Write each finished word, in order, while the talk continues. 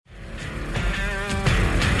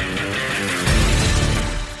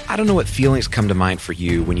I don't know what feelings come to mind for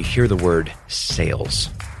you when you hear the word sales.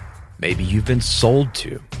 Maybe you've been sold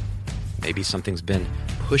to. Maybe something's been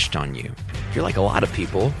pushed on you. If you're like a lot of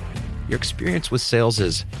people, your experience with sales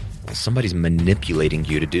is somebody's manipulating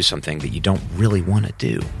you to do something that you don't really want to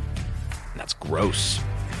do. And that's gross.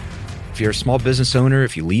 If you're a small business owner,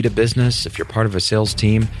 if you lead a business, if you're part of a sales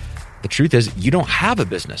team, the truth is you don't have a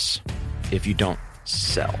business if you don't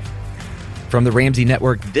sell. From the Ramsey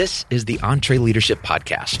Network, this is the Entre Leadership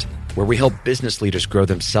Podcast, where we help business leaders grow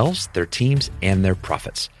themselves, their teams, and their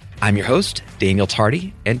profits. I'm your host, Daniel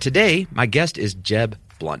Tardy, and today my guest is Jeb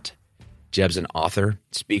Blount. Jeb's an author,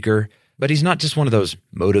 speaker, but he's not just one of those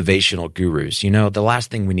motivational gurus. You know, the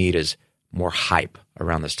last thing we need is more hype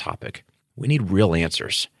around this topic. We need real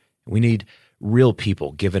answers. We need real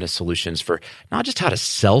people giving us solutions for not just how to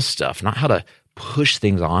sell stuff, not how to push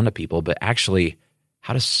things on to people, but actually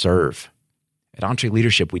how to serve. At Entre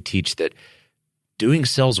Leadership, we teach that doing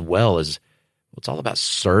sales well is, it's all about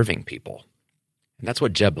serving people. And that's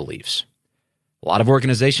what Jeb believes. A lot of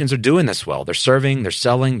organizations are doing this well. They're serving, they're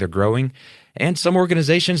selling, they're growing. And some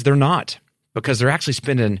organizations, they're not, because they're actually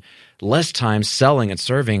spending less time selling and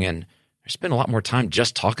serving, and they're spending a lot more time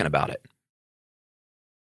just talking about it.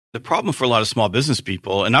 The problem for a lot of small business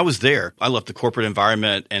people, and I was there, I left the corporate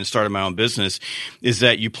environment and started my own business, is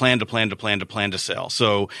that you plan to sell.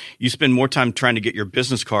 So you spend more time trying to get your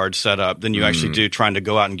business card set up than you actually do trying to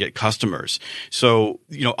go out and get customers. So,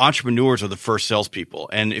 entrepreneurs are the first salespeople.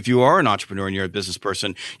 And if you are an entrepreneur and you're a business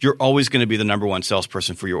person, you're always going to be the number one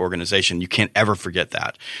salesperson for your organization. You can't ever forget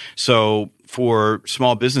that. So for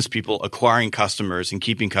small business people, acquiring customers and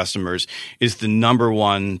keeping customers is the number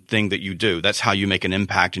one thing that you do. That's how you make an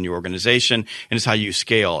impact in your organization, and it's how you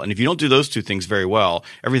scale. And if you don't do those two things very well,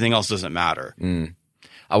 everything else doesn't matter.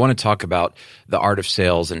 I want to talk about the art of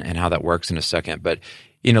sales and how that works in a second. But,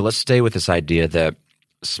 let's stay with this idea that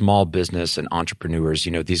small business and entrepreneurs,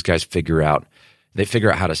 these guys figure out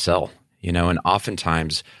how to sell, and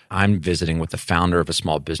oftentimes I'm visiting with the founder of a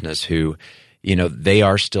small business who they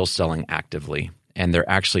are still selling actively, and they're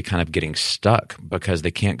actually kind of getting stuck because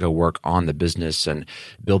they can't go work on the business and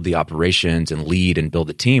build the operations and lead and build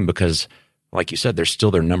the team because, like you said, they're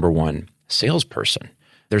still their number one salesperson.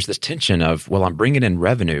 There's this tension of, well, I'm bringing in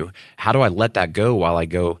revenue. How do I let that go while I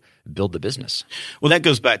go build the business? Well, that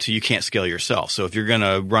goes back to you can't scale yourself. So if you're going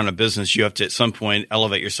to run a business, you have to at some point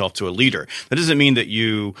elevate yourself to a leader. That doesn't mean that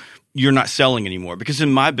you're not selling anymore. Because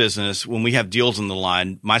in my business, when we have deals on the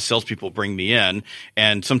line, my salespeople bring me in,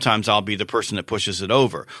 and sometimes I'll be the person that pushes it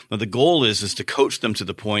over. Now, the goal is to coach them to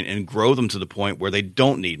the point and grow them to the point where they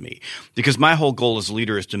don't need me. Because my whole goal as a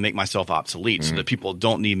leader is to make myself obsolete so that people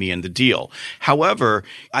don't need me in the deal. However,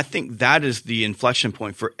 I think that is the inflection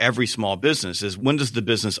point for every small business is when does the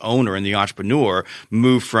business owner and the entrepreneur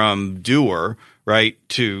move from doer, right,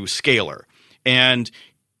 to scaler? And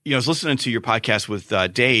I was listening to your podcast with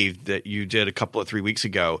Dave that you did a couple of 3 weeks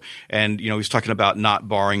ago, and he was talking about not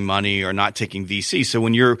borrowing money or not taking VC. So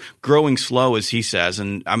when you're growing slow, as he says,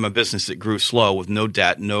 and I'm a business that grew slow with no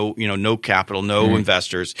debt, no capital, no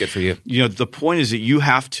investors. Good for you. The point is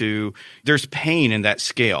that there's pain in that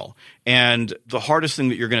scale. And the hardest thing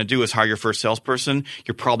that you're going to do is hire your first salesperson.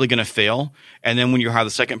 You're probably going to fail. And then when you hire the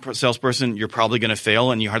second salesperson, you're probably going to fail.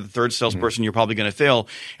 And you hire the third salesperson, you're probably going to fail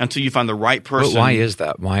until you find the right person. But why is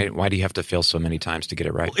that? Why do you have to fail so many times to get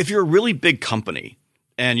it right? Well, if you're a really big company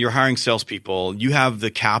and you're hiring salespeople, you have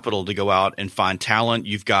the capital to go out and find talent.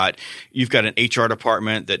 You've got an HR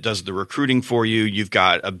department that does the recruiting for you. You've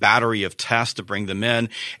got a battery of tests to bring them in,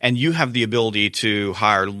 and you have the ability to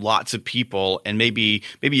hire lots of people. And maybe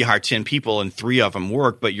you hire 10 people and 3 of them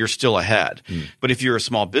work, but you're still ahead. But if you're a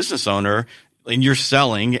small business owner and you're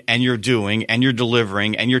selling and you're doing and you're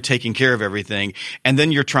delivering and you're taking care of everything, and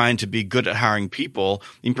then you're trying to be good at hiring people,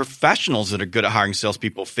 and professionals that are good at hiring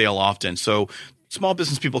salespeople fail often. So small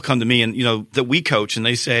business people come to me and, that we coach, and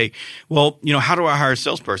they say, well, how do I hire a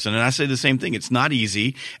salesperson? And I say the same thing. It's not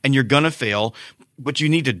easy and you're going to fail, but you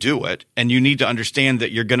need to do it. And you need to understand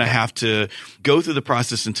that you're going to have to go through the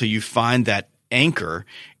process until you find that anchor.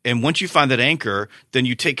 And once you find that anchor, then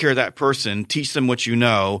you take care of that person, teach them what you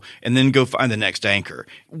know, and then go find the next anchor.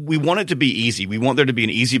 We want it to be easy. We want there to be an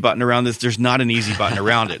easy button around this. There's not an easy button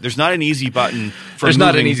around it. There's not an easy button for There's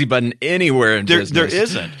moving. not an easy button anywhere in business. There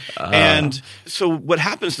isn't. And so what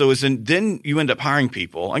happens though is then you end up hiring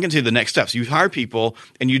people. I'm going to tell you the next steps. You hire people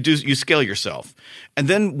and you scale yourself. And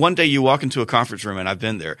then one day you walk into a conference room, and I've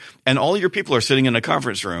been there, and all your people are sitting in a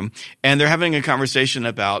conference room and they're having a conversation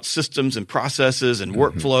about systems and processes and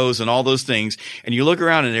workflows and all those things. And you look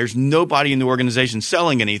around and there's nobody in the organization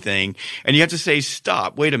selling anything. And you have to say,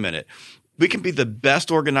 stop, wait a minute. We can be the best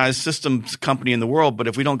organized systems company in the world, but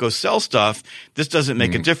if we don't go sell stuff, this doesn't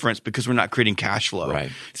make a difference because we're not creating cash flow.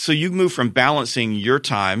 Right. So you move from balancing your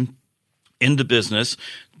time in the business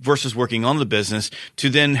versus working on the business to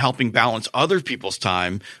then helping balance other people's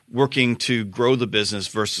time, working to grow the business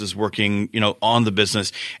versus working, on the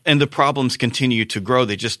business. And the problems continue to grow.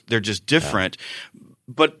 They're just different. Yeah.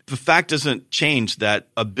 But the fact doesn't change that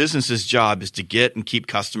a business's job is to get and keep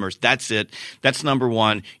customers. That's it. That's number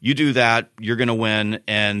one. You do that, you're going to win,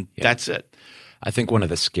 and that's it. I think one of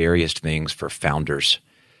the scariest things for founders,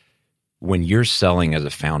 when you're selling as a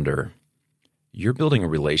founder, you're building a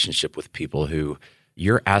relationship with people who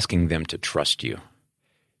you're asking them to trust you.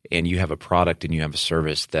 And you have a product and you have a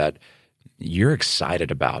service that you're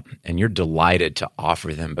excited about and you're delighted to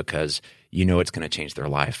offer them because you know it's going to change their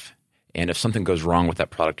life. And if something goes wrong with that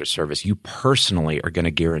product or service, you personally are going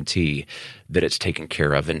to guarantee that it's taken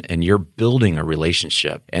care of. And you're building a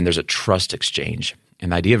relationship and there's a trust exchange.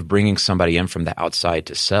 And the idea of bringing somebody in from the outside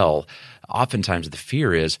to sell, oftentimes the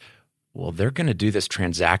fear is, well, they're going to do this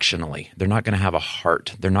transactionally. They're not going to have a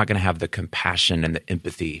heart. They're not going to have the compassion and the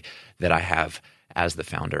empathy that I have as the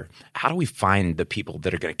founder. How do we find the people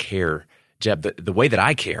that are going to care, Jeb, the way that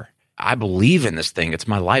I care? I believe in this thing. It's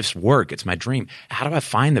my life's work. It's my dream. How do I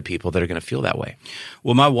find the people that are going to feel that way?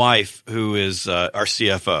 Well, my wife, who is our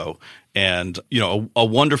CFO and a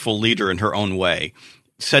wonderful leader in her own way,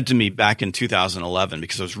 said to me back in 2011,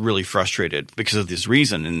 because I was really frustrated because of this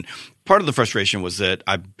reason. And part of the frustration was that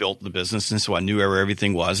I built the business, and so I knew where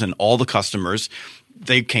everything was. And all the customers,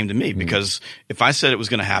 they came to me because if I said it was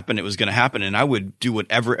going to happen, it was going to happen. And I would do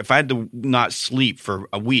whatever. If I had to not sleep for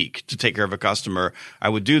a week to take care of a customer, I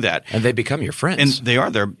would do that. And they become your friends. And they are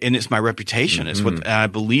there. And it's my reputation. It's what I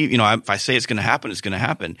believe. If I say it's going to happen, it's going to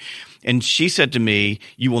happen. And she said to me,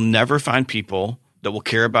 you will never find people that will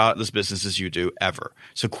care about this business as you do ever.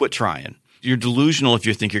 So quit trying. You're delusional if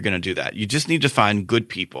you think you're going to do that. You just need to find good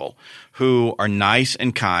people who are nice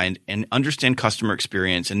and kind and understand customer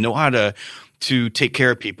experience and know how to take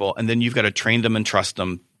care of people. And then you've got to train them and trust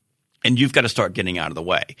them. And you've got to start getting out of the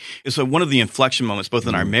way. And so one of the inflection moments, both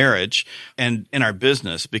in our marriage and in our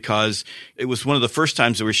business, because it was one of the first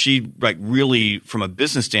times where she really, from a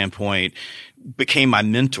business standpoint, became my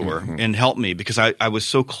mentor and helped me because I was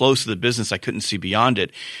so close to the business I couldn't see beyond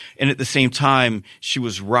it. And at the same time, she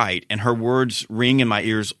was right. And her words ring in my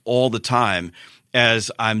ears all the time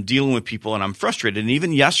as I'm dealing with people and I'm frustrated. And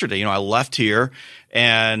even yesterday, I left here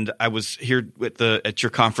and I was here at your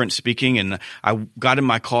conference speaking, and I got in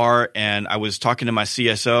my car and I was talking to my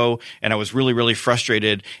CSO and I was really, really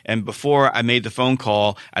frustrated. And before I made the phone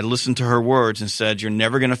call, I listened to her words and said, you're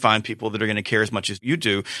never going to find people that are going to care as much as you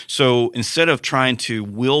do. So instead of trying to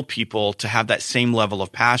will people to have that same level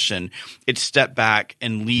of passion, it's step back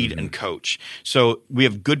and lead and coach. So we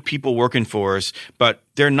have good people working for us, but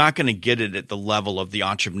they're not going to get it at the level of the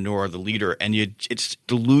entrepreneur or the leader. And it's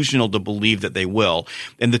delusional to believe that they will.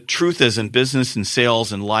 And the truth is, in business and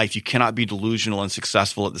sales and life, you cannot be delusional and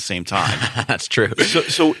successful at the same time. That's true.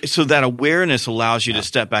 So that awareness allows you to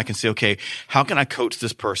step back and say, okay, how can I coach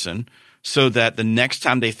this person so that the next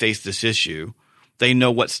time they face this issue, they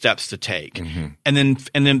know what steps to take. And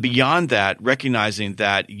then beyond that, recognizing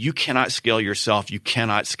that you cannot scale yourself, you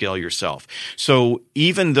cannot scale yourself. So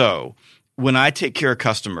even though when I take care of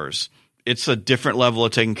customers, it's a different level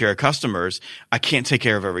of taking care of customers. I can't take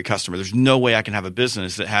care of every customer. There's no way I can have a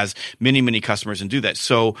business that has many, many customers and do that.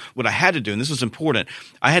 So what I had to do, and this was important,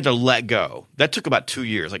 I had to let go. That took about 2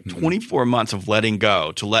 years, 24 months of letting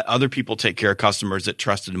go to let other people take care of customers that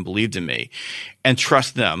trusted and believed in me and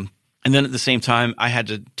trust them. And then at the same time, I had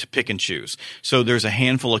to pick and choose. So there's a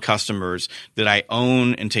handful of customers that I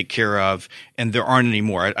own and take care of, and there aren't any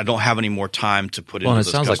more. I don't have any more time to put into those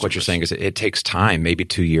customers. Well, it sounds like what you're saying is it takes time, maybe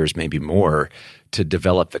 2 years, maybe more, to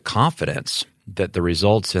develop the confidence that the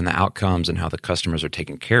results and the outcomes and how the customers are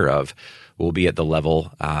taken care of will be at the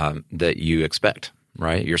level that you expect,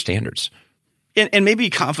 right? Your standards. And maybe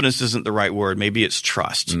confidence isn't the right word. Maybe it's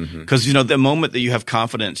trust. Because, the moment that you have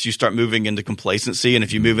confidence, you start moving into complacency. And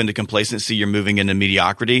if you move into complacency, you're moving into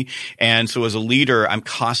mediocrity. And so as a leader, I'm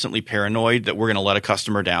constantly paranoid that we're going to let a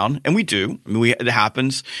customer down. And we do. It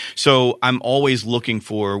happens. So I'm always looking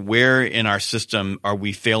for where in our system are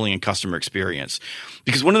we failing in customer experience.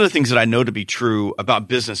 Because one of the things that I know to be true about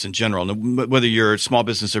business in general, whether you're a small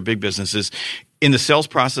business or big business, is in the sales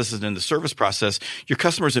process and in the service process, your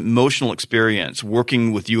customer's emotional experience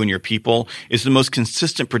working with you and your people is the most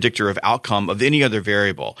consistent predictor of outcome of any other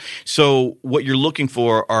variable. So what you're looking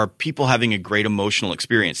for are people having a great emotional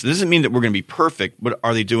experience. It doesn't mean that we're going to be perfect, but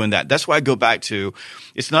are they doing that? That's why I go back to,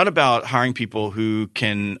 it's not about hiring people who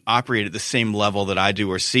can operate at the same level that I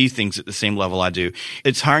do or see things at the same level I do.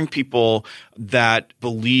 It's hiring people that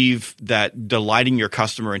believe that delighting your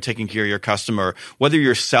customer and taking care of your customer, whether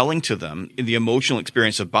you're selling to them in the emotional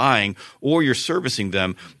experience of buying or you're servicing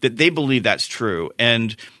them, that they believe that's true.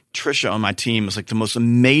 And Trisha on my team is like the most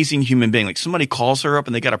amazing human being. Like somebody calls her up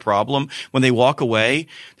and they got a problem. When they walk away,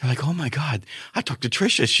 they're like, oh my God, I talked to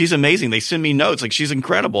Trisha. She's amazing. They send me notes. Like she's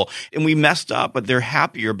incredible. And we messed up, but they're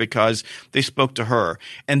happier because they spoke to her.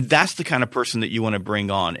 And that's the kind of person that you want to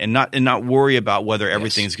bring on and not worry about whether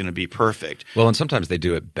everything's going to be perfect. Well, and sometimes they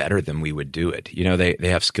do it better than we would do it. You know, they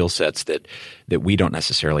have skill sets that we don't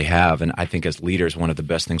necessarily have. And I think as leaders, one of the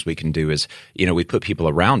best things we can do is, you know, we put people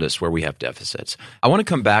around us where we have deficits. I want to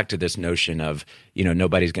come back to this notion of, you know,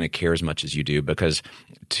 nobody's going to care as much as you do, because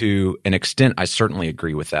to an extent, I certainly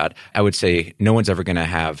agree with that. I would say no one's ever going to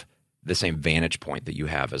have the same vantage point that you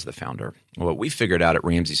have as the founder. What we figured out at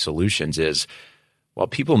Ramsey Solutions is, while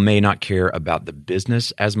people may not care about the business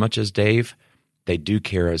as much as Dave, they do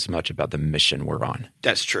care as much about the mission we're on.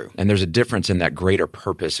 That's true. And there's a difference in that greater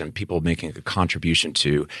purpose and people making a contribution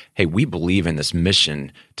to, hey, we believe in this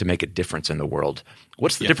mission to make a difference in the world.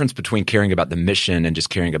 What's the difference between caring about the mission and just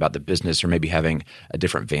caring about the business, or maybe having a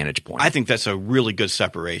different vantage point? I think that's a really good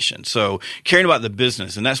separation. So caring about the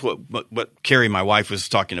business, and that's what Carrie, my wife, was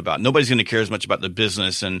talking about. Nobody's going to care as much about the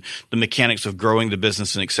business and the mechanics of growing the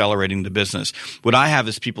business and accelerating the business. What I have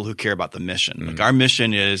is people who care about the mission. Like our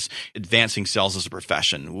mission is advancing sales as a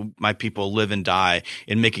profession. My people live and die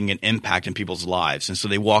in making an impact in people's lives. And so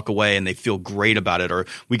they walk away and they feel great about it. Or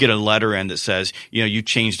we get a letter in that says, you know, you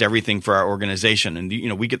changed everything for our organization. And, you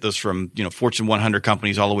know, we get those from, you know, Fortune 100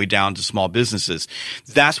 companies all the way down to small businesses.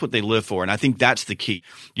 That's what they live for. And I think that's the key.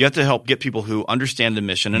 You have to help get people who understand the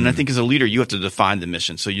mission. And I think as a leader, you have to define the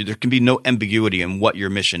mission. So there can be no ambiguity in what your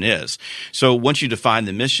mission is. So once you define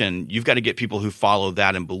the mission, you've got to get people who follow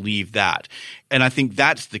that and believe that. And I think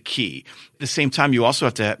that's the key. At the same time, you also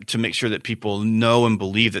have to make sure that people know and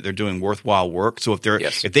believe that they're doing worthwhile work. So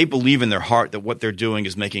if they believe in their heart that what they're doing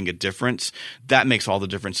is making a difference, that makes all the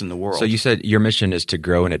difference in the world. So you said your mission is to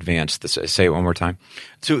grow and advance. Say it one more time.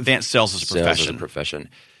 To advance sales as a profession. Sales as a profession.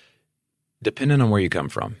 Depending on where you come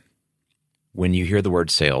from, when you hear the word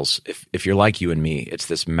sales, if you're like you and me, it's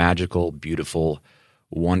this magical, beautiful,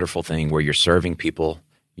 wonderful thing where you're serving people.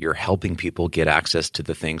 You're helping people get access to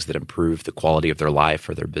the things that improve the quality of their life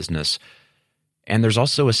or their business. And there's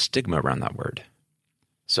also a stigma around that word.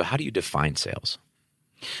 So how do you define sales?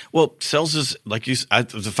 Well, sales is, like I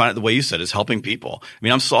define it the way you said, is helping people. I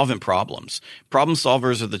mean, I'm solving problems. Problem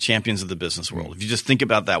solvers are the champions of the business world. If you just think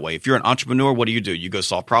about it that way, if you're an entrepreneur, what do? You go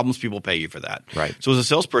solve problems. People pay you for that. Right. So as a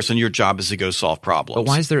salesperson, your job is to go solve problems. But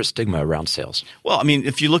why is there a stigma around sales? Well, I mean,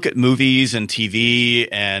 if you look at movies and TV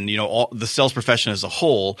and, you know, all the sales profession as a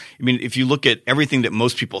whole, I mean, if you look at everything that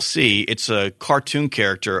most people see, it's a cartoon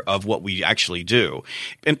character of what we actually do.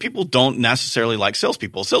 And people don't necessarily like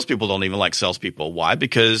salespeople. Salespeople don't even like salespeople. Why?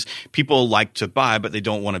 Because people like to buy, but they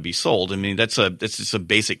don't want to be sold. I mean, that's just a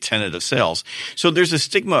basic tenet of sales. So there's a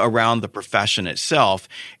stigma around the profession itself.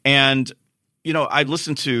 And, you know, I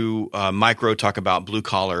listened to Mike Rowe talk about blue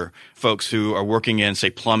collar folks who are working in, say,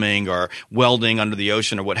 plumbing or welding under the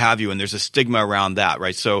ocean or what have you, and there's a stigma around that,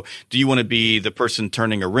 right? So do you want to be the person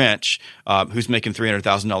turning a wrench who's making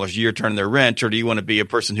 $300,000 a year turning their wrench, or do you want to be a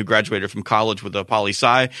person who graduated from college with a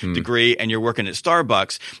poli-sci degree and you're working at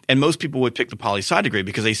Starbucks? And most people would pick the poli-sci degree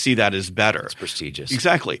because they see that as better. It's prestigious.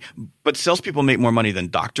 Exactly. But salespeople make more money than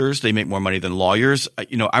doctors. They make more money than lawyers.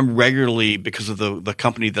 You know, I'm regularly, because of the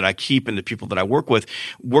company that I keep and the people that I work with,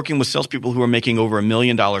 working with salespeople who are making over $1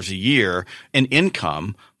 million a year in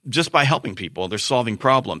income just by helping people. They're solving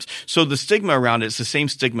problems. So the stigma around it is the same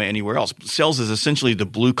stigma anywhere else. Sales is essentially the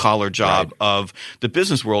blue collar job of the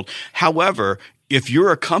business world. However, if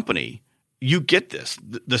you're a company, you get this.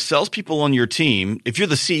 The salespeople on your team, if you're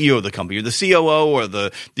the CEO of the company, you're the COO or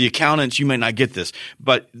the accountants, you may not get this.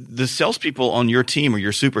 But the salespeople on your team are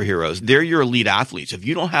your superheroes. They're your elite athletes. If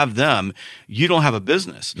you don't have them, you don't have a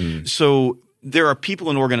business. So there are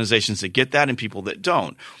people in organizations that get that and people that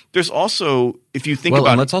don't. There's also, if you think about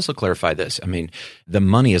and let's also clarify this. I mean, the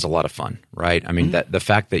money is a lot of fun, right? I mean, that the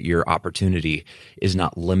fact that your opportunity is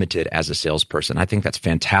not limited as a salesperson, I think that's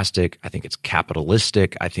fantastic. I think it's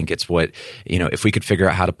capitalistic. I think it's what, you know, if we could figure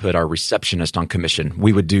out how to put our receptionist on commission,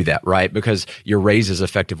 we would do that, right? Because your raise is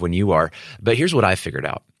effective when you are. But here's what I figured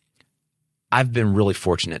out. I've been really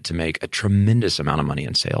fortunate to make a tremendous amount of money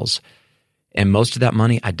in sales. And most of that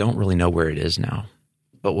money, I don't really know where it is now.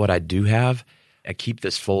 But what I do have, I keep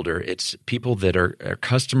this folder. It's people that are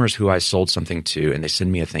customers who I sold something to, and they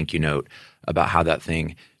send me a thank you note about how that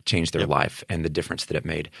thing changed their life and the difference that it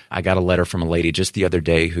made. I got a letter from a lady just the other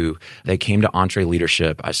day who they came to Entree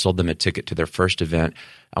Leadership. I sold them a ticket to their first event,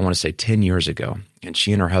 I want to say 10 years ago. And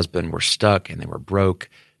she and her husband were stuck and they were broke.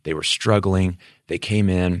 They were struggling. They came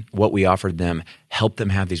in. What we offered them helped them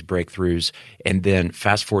have these breakthroughs. And then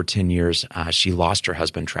fast forward 10 years, she lost her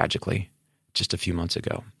husband tragically just a few months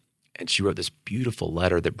ago. And she wrote this beautiful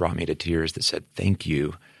letter that brought me to tears that said, thank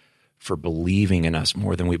you for believing in us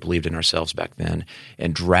more than we believed in ourselves back then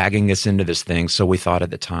and dragging us into this thing. So we thought at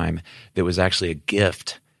the time that was actually a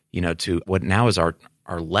gift, to what now is our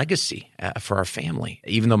legacy for our family.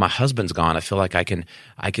 Even though my husband's gone, I feel like I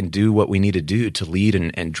can do what we need to do to lead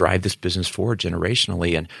and drive this business forward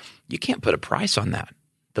generationally. And you can't put a price on that.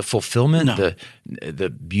 The fulfillment, the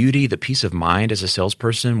beauty, the peace of mind as a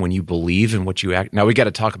salesperson when you believe in what you act. Now, we got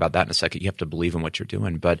to talk about that in a second. You have to believe in what you're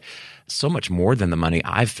doing, but so much more than the money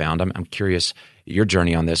I've found. I'm curious your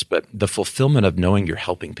journey on this, but the fulfillment of knowing you're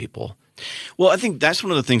helping people. Well, I think that's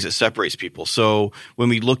one of the things that separates people. So when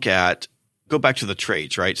we go back to the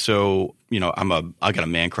trades, right? So, I got a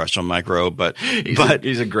man crush on Mike Rowe, but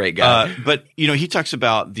he's a great guy. But he talks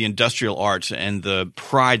about the industrial arts and the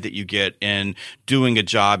pride that you get in doing a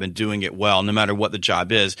job and doing it well, no matter what the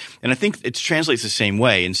job is. And I think it translates the same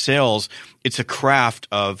way in sales. It's a craft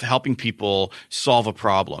of helping people solve a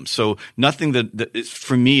problem. So nothing that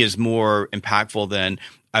for me is more impactful than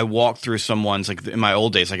I walk through someone's, like in my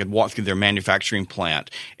old days, I could walk through their manufacturing plant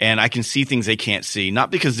and I can see things they can't see. Not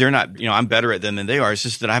because they're not, I'm better at them than they are. It's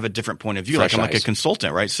just that I have a different point of view. Fresh I'm eyes. like a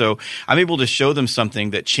consultant, right? So I'm able to show them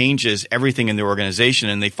something that changes everything in their organization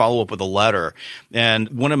and they follow up with a letter. And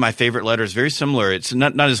one of my favorite letters, very similar. It's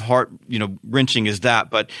not as heart, wrenching as that,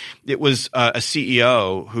 but it was a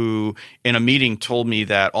CEO who in a meeting told me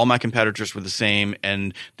that all my competitors were the same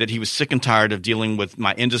and that he was sick and tired of dealing with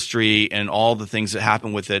my industry and all the things that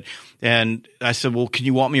happen with it. And I said, well, can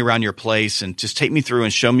you walk me around your place and just take me through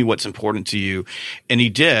and show me what's important to you? And he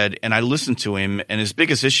did. And I listened to him. And his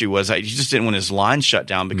biggest issue was he just didn't want his line shut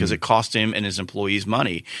down because it cost him and his employees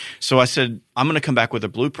money. So I said, I'm going to come back with a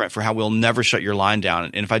blueprint for how we'll never shut your line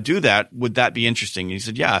down. And if I do that, would that be interesting? And he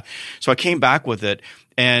said, yeah. So I came back with it.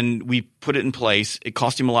 And we put it in place. It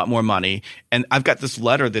cost him a lot more money. And I've got this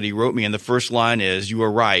letter that he wrote me. And the first line is, you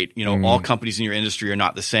are right. All companies in your industry are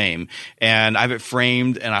not the same. And I have it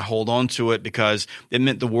framed and I hold on to it because it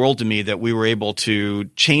meant the world to me that we were able to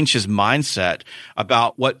change his mindset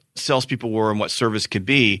about what salespeople were and what service could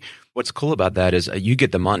be. What's cool about that is you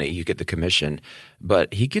get the money, you get the commission,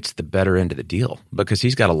 but he gets the better end of the deal because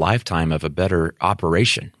he's got a lifetime of a better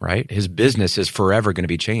operation, right? His business is forever going to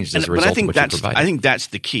be changed as a result of what you provide. I think that's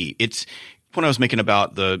the key. It's when I was making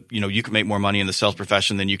about you can make more money in the sales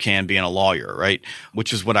profession than you can being a lawyer, right?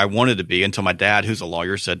 Which is what I wanted to be until my dad, who's a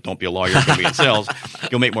lawyer, said, don't be a lawyer, go be in sales.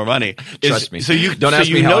 You'll make more money. Trust me. So you don't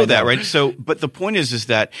ask me how I know that, right? So, but the point is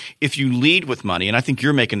that if you lead with money, and I think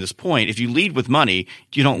you're making this point, if you lead with money,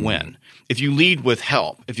 you don't win. If you lead with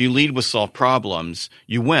help, if you lead with solve problems,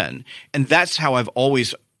 you win. And that's how I've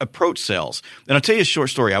always approach sales. And I'll tell you a short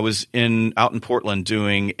story. I was out in Portland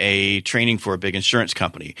doing a training for a big insurance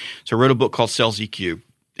company. So I wrote a book called Sales EQ.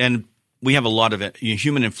 And we have a lot of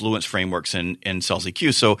human influence frameworks in Sales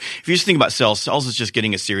EQ. So if you just think about sales is just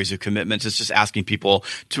getting a series of commitments. It's just asking people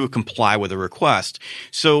to comply with a request.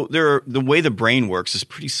 So the way the brain works is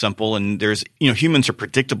pretty simple, and there's humans are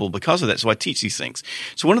predictable because of that. So I teach these things.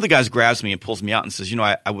 So one of the guys grabs me and pulls me out and says,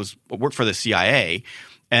 I worked for the CIA.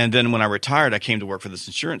 And then when I retired, I came to work for this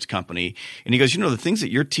insurance company. And he goes, the things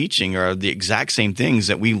that you're teaching are the exact same things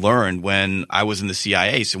that we learned when I was in the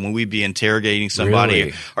CIA. So when we'd be interrogating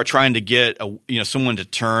somebody or trying to get someone to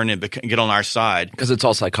turn and get on our side. Because it's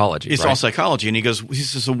all psychology, It's all psychology. And he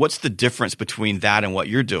says, so what's the difference between that and what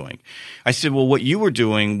you're doing? I said, well, what you were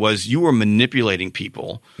doing was you were manipulating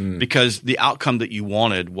people because the outcome that you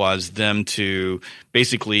wanted was them to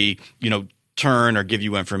basically, turn or give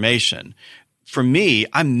you information. For me,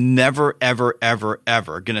 I'm never, ever, ever,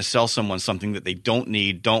 ever going to sell someone something that they don't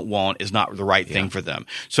need, don't want, is not the right thing for them.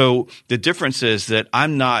 So the difference is that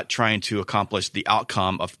I'm not trying to accomplish the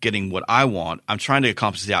outcome of getting what I want. I'm trying to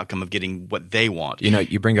accomplish the outcome of getting what they want.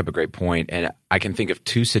 You bring up a great point, and I can think of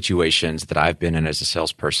two situations that I've been in as a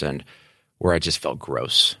salesperson where I just felt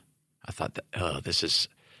gross. I thought that, this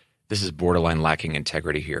is borderline lacking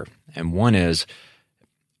integrity here. And one is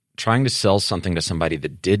trying to sell something to somebody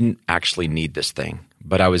that didn't actually need this thing,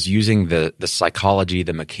 but I was using the psychology,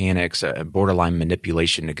 the mechanics, borderline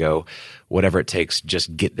manipulation to go, whatever it takes,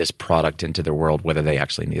 just get this product into their world, whether they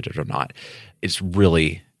actually need it or not. It's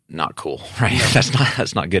really not cool, right? No.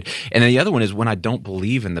 That's not good. And then the other one is when I don't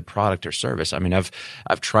believe in the product or service. I mean, I've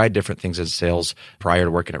tried different things in sales prior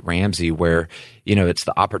to working at Ramsey where, it's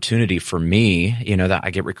the opportunity for me, that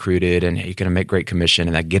I get recruited and you're going to make great commission,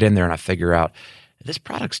 and I get in there and I figure out this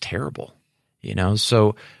product's terrible,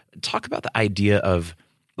 So talk about the idea of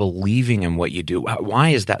believing in what you do. Why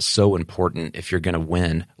is that so important if you're going to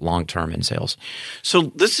win long-term in sales?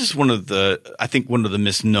 So this is one of the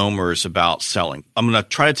misnomers about selling. I'm going to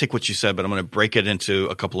try to take what you said, but I'm going to break it into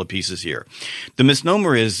a couple of pieces here. The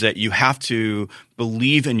misnomer is that you have to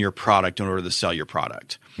believe in your product in order to sell your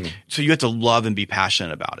product. So you have to love and be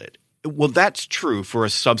passionate about it. Well, that's true for a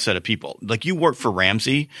subset of people. Like you work for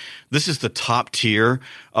Ramsey. This is the top tier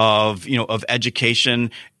of education.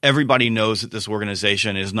 Everybody knows that this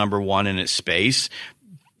organization is number one in its space.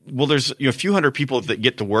 Well, there's a few hundred people that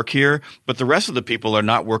get to work here, but the rest of the people are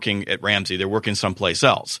not working at Ramsey. They're working someplace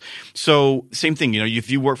else. So same thing, if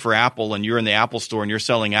you work for Apple and you're in the Apple store and you're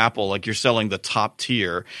selling Apple, like you're selling the top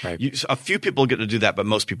tier. Right. A few people get to do that, but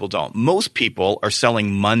most people don't. Most people are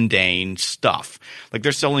selling mundane stuff. Like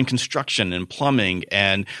they're selling construction and plumbing,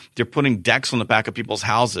 and they're putting decks on the back of people's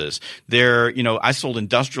houses. I sold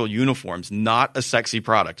industrial uniforms, not a sexy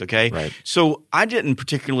product. Okay. Right. So I didn't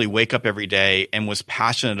particularly wake up every day and was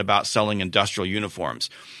passionate about selling industrial uniforms.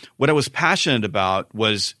 What I was passionate about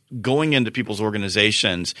was going into people's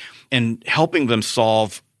organizations and helping them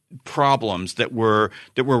solve problems that were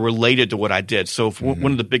related to what I did. So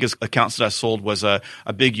one of the biggest accounts that I sold was a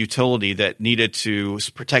big utility that needed to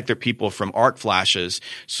protect their people from arc flashes.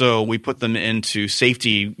 So we put them into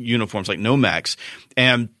safety uniforms like Nomex.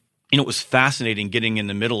 And it was fascinating getting in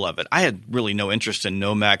the middle of it. I had really no interest in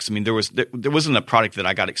Nomex. I mean, there wasn't a product that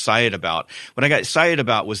I got excited about. What I got excited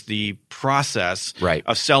about was the process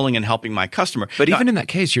of selling and helping my customer. But even in that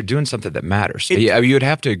case, you're doing something that matters. You would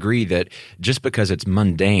have to agree that just because it's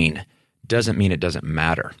mundane doesn't mean it doesn't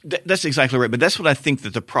matter. That's exactly right. But that's what I think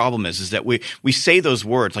that the problem is that we say those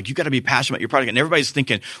words like you got to be passionate about your product, and everybody's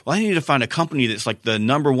thinking, well, I need to find a company that's like the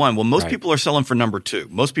number one. Well, most people are selling for number two.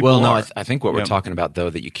 Most people are. I think what we're talking about, though,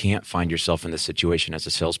 that you can't find yourself in this situation as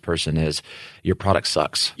a salesperson is your product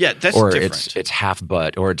sucks. Yeah, that's or different. It's half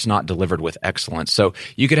butt, or it's not delivered with excellence. So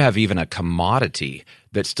you could have even a commodity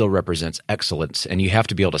that still represents excellence, and you have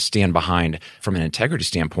to be able to stand behind from an integrity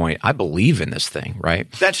standpoint. I believe in this thing,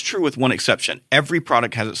 right? That's true with one exception. Every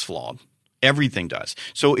product has its flaw. Everything does.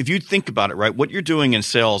 So if you think about it, right, what you're doing in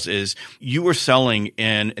sales is you are selling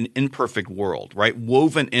in an imperfect world, right,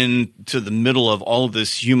 woven into the middle of all of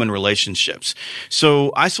this human relationships.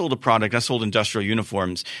 So I sold a product. I sold industrial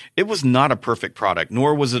uniforms. It was not a perfect product,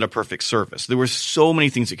 nor was it a perfect service. There were so many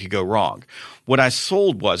things that could go wrong. What I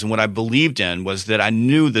sold was, and what I believed in was that I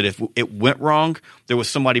knew that if it went wrong, there was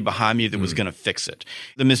somebody behind me that was going to fix it.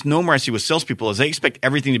 The misnomer I see with salespeople is they expect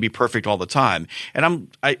everything to be perfect all the time. And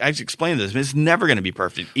I explained this. It's never going to be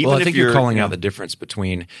perfect. Even I think you're calling out the difference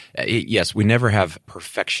between yes, we never have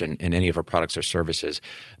perfection in any of our products or services.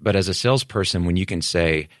 But as a salesperson, when you can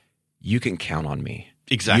say, you can count on me.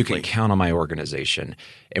 Exactly. You can count on my organization,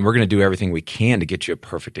 and we're going to do everything we can to get you a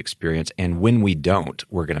perfect experience. And when we don't,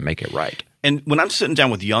 we're going to make it right. And when I'm sitting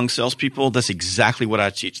down with young salespeople, that's exactly what I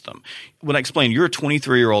teach them. When I explain, you're a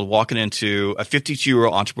 23-year-old walking into a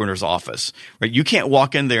 52-year-old entrepreneur's office, right? You can't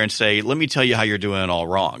walk in there and say, let me tell you how you're doing it all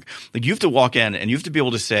wrong. Like you have to walk in and you have to be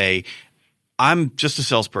able to say, I'm just a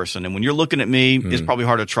salesperson. And when you're looking at me, it's probably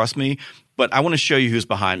hard to trust me, but I want to show you who's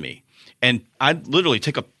behind me. And I literally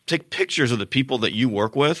take pictures of the people that you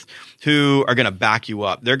work with who are going to back you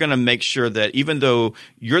up. They're going to make sure that even though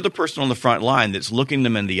you're the person on the front line that's looking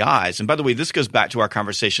them in the eyes. And by the way, this goes back to our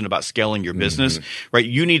conversation about scaling your business, right?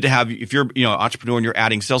 You need to have, if you're an entrepreneur and you're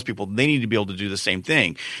adding salespeople, they need to be able to do the same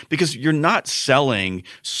thing because you're not selling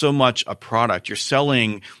so much a product. You're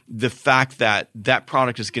selling the fact that that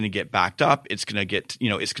product is going to get backed up. It's going to get,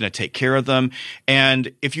 it's going to take care of them.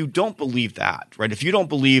 And if you don't believe that, right? If you don't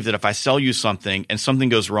believe that if I sell you something and something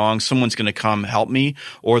goes wrong, someone's going to come help me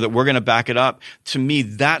or that we're going to back it up. To me,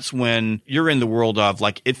 that's when you're in the world of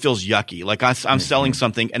like, it feels yucky. Like I'm selling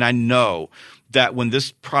something and I know that when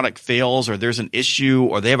this product fails or there's an issue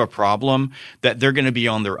or they have a problem, that they're going to be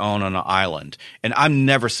on their own on an island. And I'm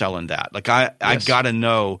never selling that. Like I got to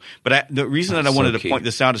know. But the reason that I wanted to point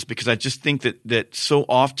this out is because I just think that so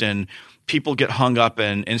often people get hung up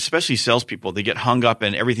and especially salespeople, they get hung up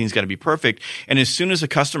and everything's got to be perfect. And as soon as a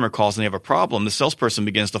customer calls and they have a problem, the salesperson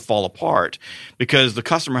begins to fall apart because the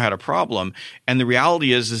customer had a problem. And the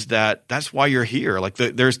reality is that that's why you're here. Like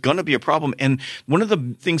there's going to be a problem. And one of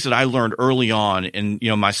the things that I learned early on in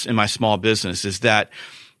my small business is that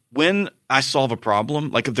when I solve a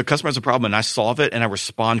problem, like if the customer has a problem and I solve it and I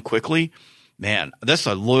respond quickly, man, that's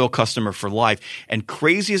a loyal customer for life. And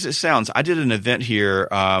crazy as it sounds, I did an event here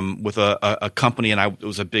with a company, and it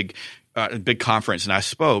was a big conference, and I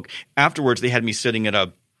spoke. Afterwards, they had me sitting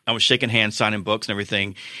I was shaking hands, signing books and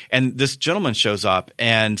everything. And this gentleman shows up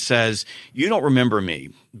and says, "You don't remember me,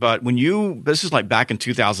 but this is like back in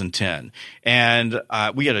 2010. And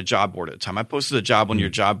we had a job board at the time. I posted a job on your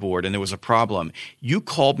job board and there was a problem. You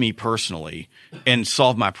called me personally and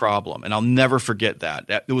solved my problem. And I'll never forget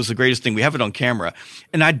that. It was the greatest thing. We have it on camera.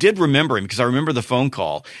 And I did remember him because I remember the phone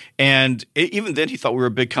call. And even then he thought we were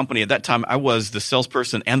a big company. At that time, I was the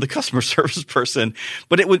salesperson and the customer service person.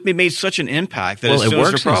 But it made such an impact that as soon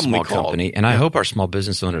as the problem we called. Company, and I hope our small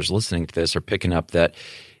business owners listening to this are picking up that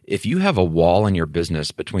if you have a wall in your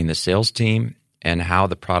business between the sales team and how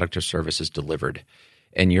the product or service is delivered,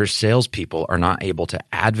 and your salespeople are not able to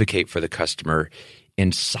advocate for the customer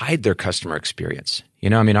inside their customer experience.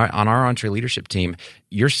 On our Entre Leadership team,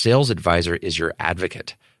 your sales advisor is your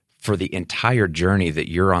advocate for the entire journey that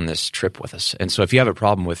you're on this trip with us. And so if you have a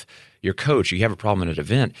problem with your coach, or you have a problem at an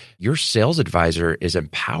event, your sales advisor is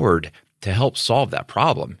empowered to help solve that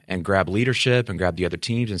problem and grab leadership and grab the other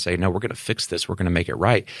teams and say, no, we're going to fix this. We're going to make it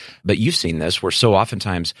right. But you've seen this where so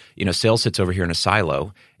oftentimes, sales sits over here in a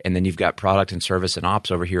silo, and then you've got product and service and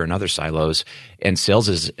ops over here in other silos, and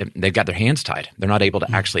sales they've got their hands tied. They're not able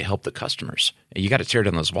to actually help the customers. You got to tear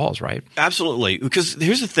down those walls, right? Absolutely. Because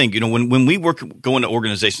here's the thing, when we go into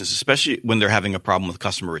organizations, especially when they're having a problem with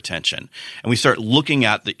customer retention, and we start looking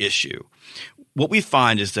at the issue, what we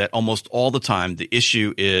find is that almost all the time the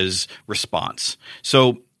issue is response.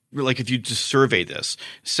 So like if you just survey this,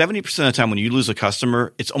 70% of the time when you lose a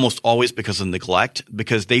customer, it's almost always because of neglect,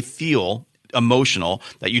 because they feel emotional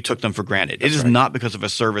that you took them for granted. It is not because of a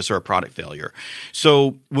service or a product failure.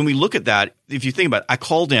 So when we look at that, if you think about it, I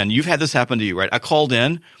called in. You've had this happen to you, right? I called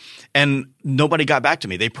in and nobody got back to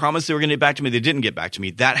me. They promised they were going to get back to me. They didn't get back to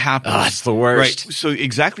me. That happens. Oh, that's the worst. Right. So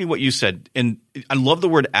exactly what you said. And I love the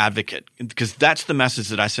word advocate because that's the message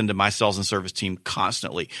that I send to my sales and service team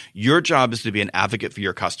constantly. Your job is to be an advocate for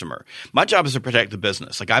your customer. My job is to protect the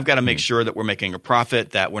business. Like I've got to make sure that we're making a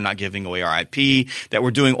profit, that we're not giving away our IP, that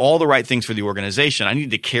we're doing all the right things for the organization. I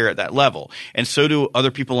need to care at that level. And so do other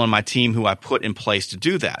people on my team who I put in place to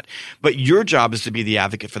do that. But your job is to be the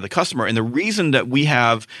advocate for the customer. And the reason that we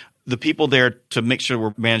have the people there to make sure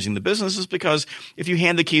we're managing the business is because if you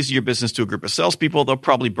hand the keys to your business to a group of salespeople, they'll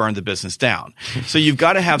probably burn the business down. So you've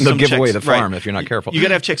got to have some checks. They'll give away the farm if you're not careful. You got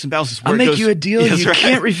to have checks and balances. I'll make you a deal you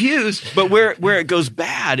can't refuse. But where it goes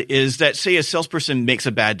bad is that, say, a salesperson makes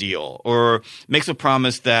a bad deal or makes a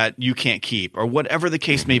promise that you can't keep or whatever the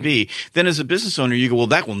case may be. Then as a business owner, you go, well,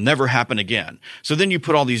 that will never happen again. So then you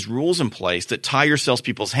put all these rules in place that tie your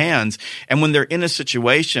salespeople's hands. And when they're in a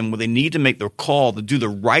situation where they need to make their call to do the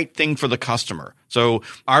right thing for the customer. So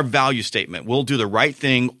our value statement, we'll do the right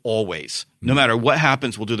thing always. No matter what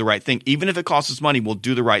happens, we'll do the right thing. Even if it costs us money, we'll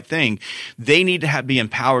do the right thing. They need to be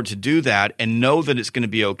empowered to do that and know that it's going to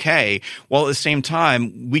be okay. While at the same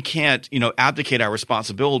time, we can't, abdicate our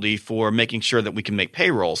responsibility for making sure that we can make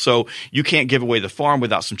payroll. So you can't give away the farm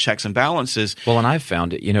without some checks and balances. Well, and I've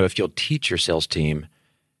found it, if you'll teach your sales team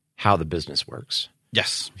how the business works.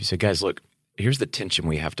 Yes. If you say, guys, look, here's the tension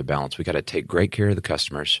we have to balance. We got to take great care of the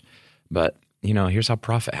customers. But, here's how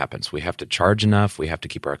profit happens. We have to charge enough. We have to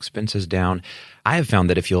keep our expenses down. I have found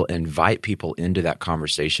that if you'll invite people into that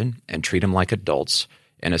conversation and treat them like adults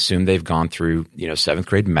and assume they've gone through, seventh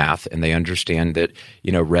grade math and they understand that,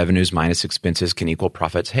 revenues minus expenses can equal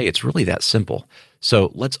profits. Hey, it's really that simple.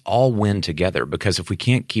 So let's all win together, because if we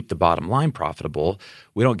can't keep the bottom line profitable,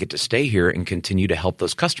 we don't get to stay here and continue to help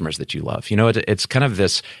those customers that you love. It's kind of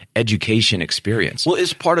this education experience. Well,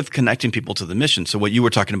 it's part of connecting people to the mission. So what you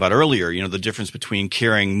were talking about earlier, the difference between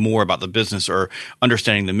caring more about the business or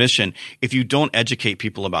understanding the mission. If you don't educate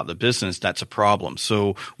people about the business, that's a problem.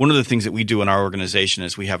 So one of the things that we do in our organization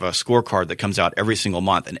is we have a scorecard that comes out every single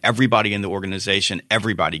month, and everybody in the organization,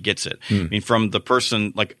 everybody gets it. I mean, from the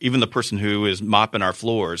person, like even the person who is mopping mopping our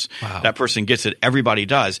floors. Wow. That person gets it. Everybody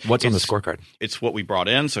does. What's on the scorecard? It's what we brought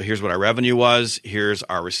in. So here's what our revenue was. Here's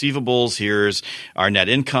our receivables. Here's our net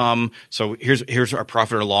income. So here's our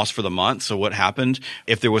profit or loss for the month. So what happened?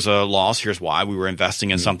 If there was a loss, here's why. We were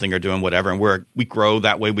investing in something or doing whatever. And we grow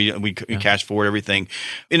that way. We cash forward everything.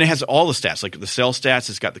 And it has all the stats, like the sales stats.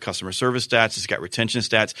 It's got the customer service stats. It's got retention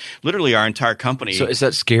stats. Literally our entire company. So is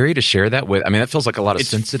that scary to share that with? I mean, that feels like a lot of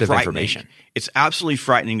sensitive information. It's absolutely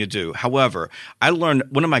frightening to do. However, I learned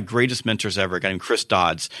one of my greatest mentors ever, a guy named Chris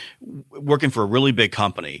Dodds, working for a really big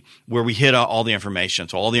company where we hid all the information.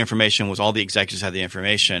 So all the information was all the executives had the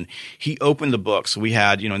information. He opened the book. So we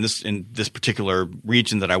had, in this particular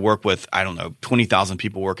region that I work with, I don't know, 20,000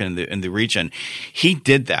 people working in the region. He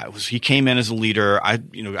did that. He came in as a leader. I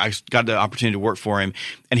got the opportunity to work for him,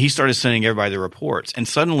 and he started sending everybody the reports. And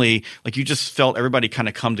suddenly, like, you just felt everybody kind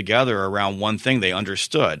of come together around one thing they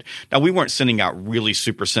understood. Now, we weren't sending out really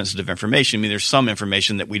super sensitive information. I mean, there's some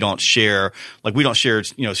information that we don't share. Like, we don't share,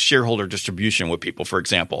 shareholder distribution with people, for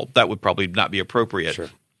example. That would probably not be appropriate. Sure.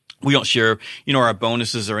 We don't share, our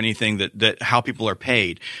bonuses or anything that how people are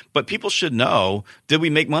paid. But people should know, did we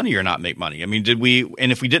make money or not make money? I mean,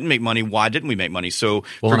 and if we didn't make money, why didn't we make money? So,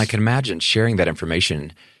 well, and I can imagine sharing that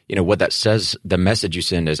information, what that says, the message you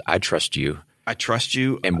send is, I trust you. I trust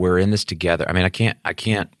you. And we're in this together. I mean, I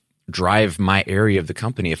can't drive my area of the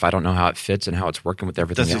company if I don't know how it fits and how it's working with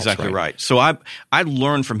everything else. That's exactly right. So I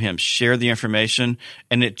learned from him, share the information,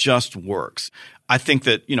 and it just works. I think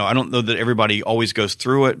that, I don't know that everybody always goes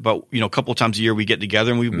through it, but, a couple of times a year we get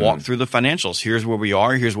together and we walk through the financials. Here's where we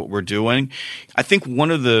are. Here's what we're doing. I think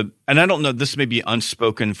and I don't know, this may be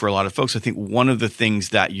unspoken for a lot of folks. I think one of the things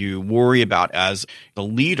that you worry about as a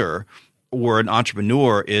leader or an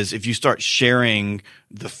entrepreneur is if you start sharing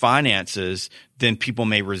the finances, then people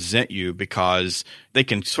may resent you because they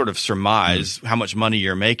can sort of surmise how much money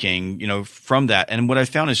you're making, from that. And what I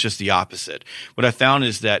found is just the opposite. What I found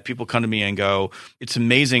is that people come to me and go, it's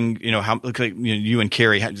amazing, how you and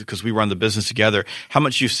Carrie, because we run the business together, how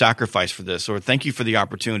much you've sacrificed for this, or thank you for the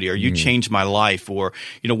opportunity, or you changed my life, or,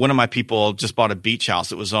 one of my people just bought a beach house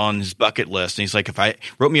that was on his bucket list. And he's like,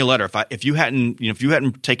 wrote me a letter, if you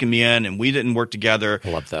hadn't taken me in and we didn't work together, I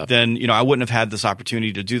love that. Then, I wouldn't have had this opportunity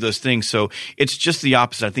to do those things. So it's just the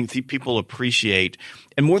opposite. I think people appreciate,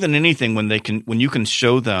 and more than anything, when you can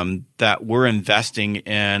show them that we're investing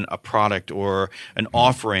in a product or an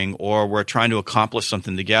offering, or we're trying to accomplish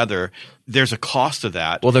something together, there's a cost to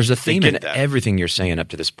that. Well, there's a theme in everything you're saying up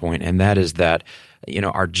to this point, and that is that,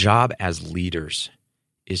 our job as leaders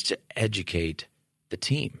is to educate the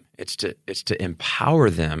team. It's to empower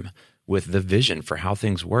them with the vision for how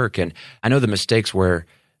things work. And I know the mistakes where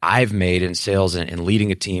I've made in sales and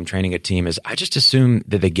leading a team, training a team, is I just assume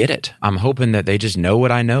that they get it. I'm hoping that they just know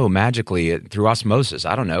what I know magically through osmosis.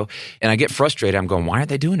 I don't know. And I get frustrated. I'm going, why aren't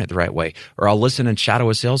they doing it the right way? Or I'll listen and shadow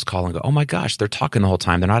a sales call and go, oh my gosh, they're talking the whole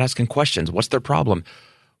time. They're not asking questions. What's their problem?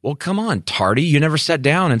 Well, come on, tardy. You never sat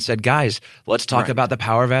down and said, guys, let's talk about the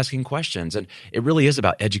power of asking questions. And it really is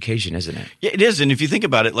about education, isn't it? Yeah, it is. And if you think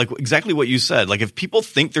about it, like exactly what you said, like if people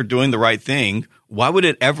think they're doing the right thing, why would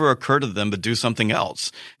it ever occur to them to do something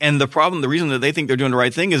else? And the reason that they think they're doing the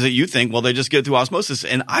right thing is that you think, well, they just get it through osmosis.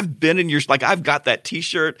 And I've been in I've got that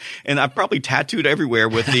t-shirt and I've probably tattooed everywhere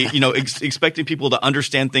with the, expecting people to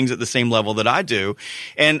understand things at the same level that I do.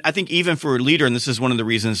 And I think even for a leader, and this is one of the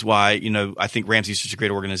reasons why, I think Ramsey's such a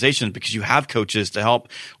great organization, because you have coaches to help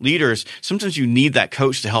leaders. Sometimes you need that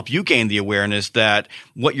coach to help you gain the awareness that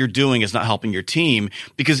what you're doing is not helping your team.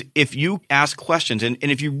 Because if you ask questions, and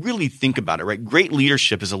if you really think about it, right, great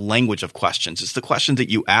leadership is a language of questions. It's the questions that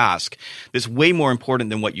you ask that's way more important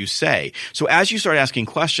than what you say. So as you start asking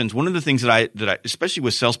questions, one of the things that I especially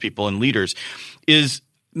with salespeople and leaders, is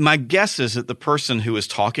my guess is that the person who is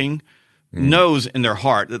talking knows in their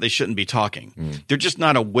heart that they shouldn't be talking. They're just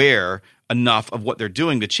not aware enough of what they're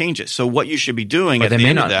doing to change it. So what you should be doing at the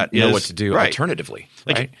end of that is – they may not know what to do alternatively,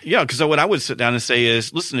 right? Yeah, because what I would sit down and say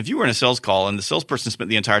is, listen, if you were in a sales call and the salesperson spent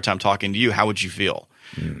the entire time talking to you, how would you feel?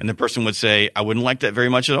 And the person would say, I wouldn't like that very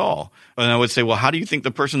much at all. And I would say, well, how do you think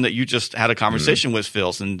the person that you just had a conversation with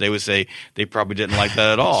feels? And they would say, they probably didn't like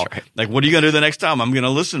that at all. Right. Like, what are you going to do the next time? I'm going to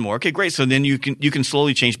listen more. Okay, great. So then you can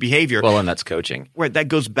slowly change behavior. Well, and that's coaching. Right. That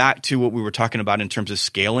goes back to what we were talking about in terms of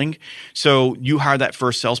scaling. So you hire that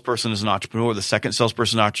first salesperson as an entrepreneur, the second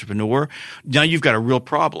salesperson entrepreneur. Now you've got a real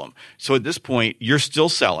problem. So at this point, you're still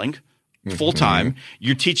selling full time.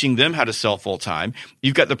 You're teaching them how to sell full time.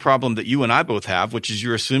 You've got the problem that you and I both have, which is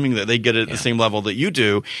you're assuming that they get it at the same level that you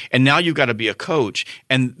do. And now you've got to be a coach.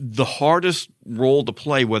 And the hardest role to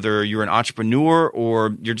play, whether you're an entrepreneur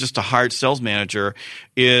or you're just a hired sales manager,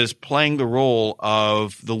 is playing the role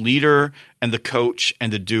of the leader and the coach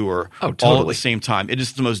and the doer all at the same time. It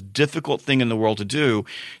is the most difficult thing in the world to do.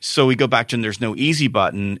 So we go back to there's no easy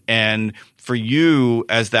button. And for you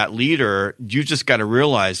as that leader, you just got to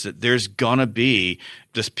realize that there's going to be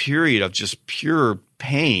this period of just pure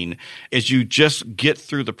pain as you just get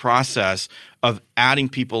through the process of adding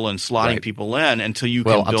people and slotting people in until you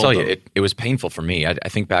can build them. Well, I'll tell you, it was painful for me. I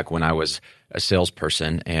think back when I was a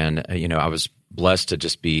salesperson and, I was blessed to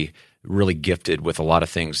just be really gifted with a lot of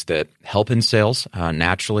things that help in sales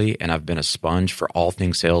naturally, and I've been a sponge for all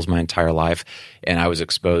things sales my entire life, and I was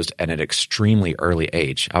exposed at an extremely early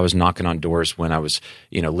age. I was knocking on doors when I was,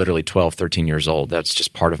 literally 12, 13 years old. That's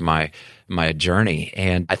just part of my journey,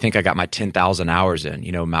 and I think I got my 10,000 hours in.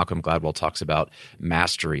 Malcolm Gladwell talks about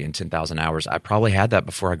mastery in 10,000 hours. I probably had that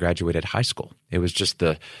before I graduated high school. It was just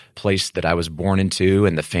the place that I was born into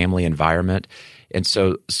and the family environment. And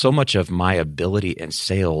so much of my ability in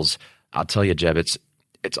sales, I'll tell you, Jeb, it's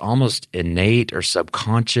almost innate or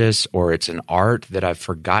subconscious, or it's an art that I've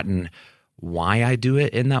forgotten why I do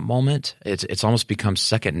it in that moment. It's almost become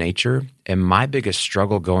second nature. And my biggest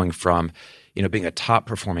struggle going from, being a top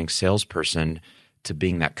performing salesperson to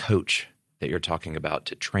being that coach that you're talking about,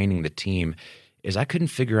 to training the team, is I couldn't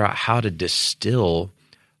figure out how to distill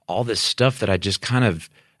all this stuff that I just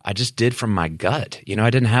did from my gut. I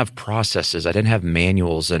didn't have processes. I didn't have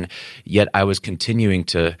manuals. And yet I was continuing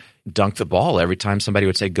to dunk the ball every time somebody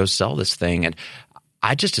would say, go sell this thing. And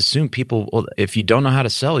I just assumed people, well, if you don't know how to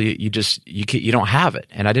sell, you don't have it.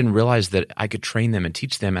 And I didn't realize that I could train them and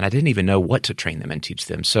teach them. And I didn't even know what to train them and teach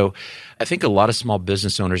them. So I think a lot of small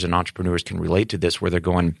business owners and entrepreneurs can relate to this, where they're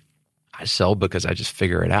going, I sell because I just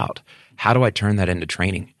figure it out. How do I turn that into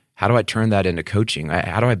training? How do I turn that into coaching?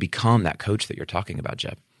 How do I become that coach that you're talking about,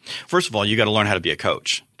 Jeb? First of all, you got to learn how to be a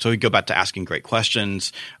coach. So you go back to asking great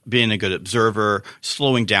questions, being a good observer,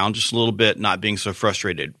 slowing down just a little bit, not being so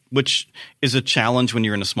frustrated, which is a challenge when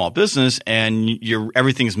you're in a small business and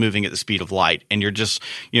everything is moving at the speed of light, and you're just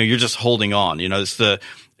holding on.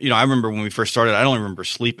 I remember when we first started, I don't remember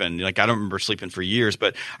sleeping. I don't remember sleeping for years,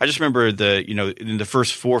 but I just remember in the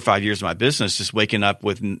first 4 or 5 years of my business, just waking up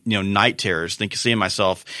with, night terrors, seeing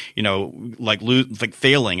myself,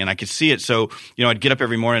 failing, and I could see it. So, I'd get up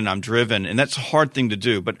every morning and I'm driven, and that's a hard thing to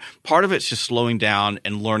do. But part of it's just slowing down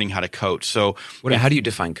and learning how to coach. So how do you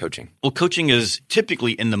define coaching? Well, coaching is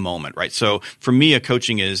typically in the moment, right? So for me, a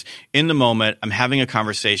coaching is in the moment. I'm having a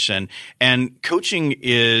conversation, and coaching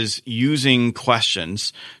is using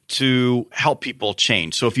questions to help people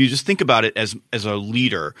change. So if you just think about it as a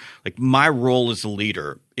leader, like my role as a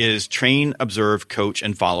leader is train, observe, coach,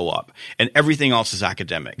 and follow up. And everything else is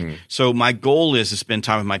academic. So my goal is to spend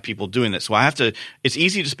time with my people doing this. So it's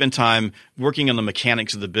easy to spend time working on the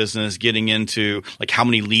mechanics of the business, getting into how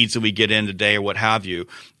many leads that we get in today or what have you.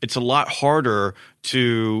 It's a lot harder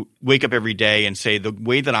to wake up every day and say the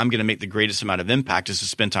way that I'm going to make the greatest amount of impact is to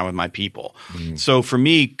spend time with my people. So for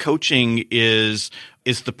me, coaching is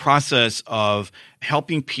the process of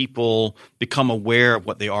helping people become aware of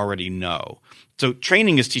what they already know. So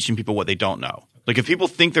training is teaching people what they don't know. If people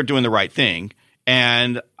think they're doing the right thing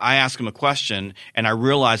and I ask them a question and I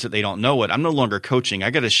realize that they don't know it, I'm no longer coaching. I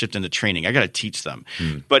got to shift into training. I got to teach them.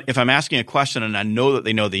 But if I'm asking a question and I know that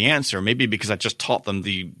they know the answer, maybe because I just taught them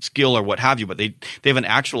the skill or what have you, but they haven't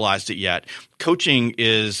actualized it yet. Coaching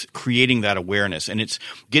is creating that awareness, and it's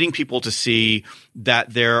getting people to see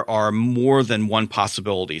that there are more than one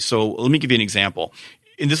possibility. So let me give you an example.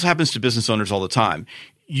 And this happens to business owners all the time.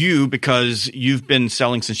 Because you've been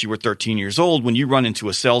selling since you were 13 years old, when you run into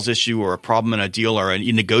a sales issue or a problem in a deal or a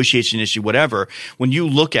negotiation issue, whatever, when you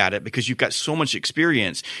look at it, because you've got so much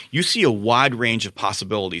experience, you see a wide range of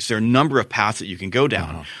possibilities. There are a number of paths that you can go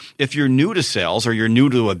down. If you're new to sales or you're new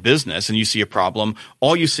to a business and you see a problem,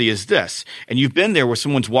 all you see is this. And you've been there where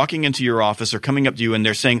someone's walking into your office or coming up to you and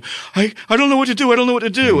they're saying, I don't know what to do. I don't know what to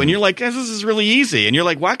do. And you're like, this is really easy. And you're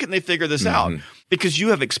like, why couldn't they figure this out? Because you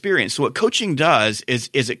have experience. So what coaching does is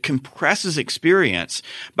it compresses experience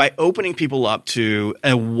by opening people up to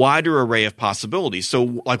a wider array of possibilities. So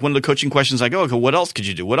one of the coaching questions I go, okay, what else could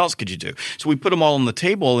you do? What else could you do? So we put them all on the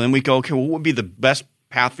table and we go, okay, well, what would be the best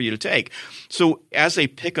path for you to take? So as they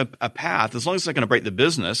pick a path, as long as it's not going to break the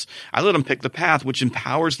business, I let them pick the path which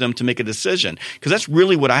empowers them to make a decision. Because that's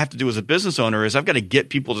really what I have to do as a business owner is I've got to get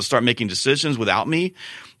people to start making decisions without me.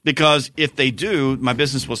 Because if they do, my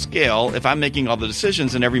business will scale. If I'm making all the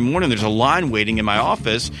decisions and every morning there's a line waiting in my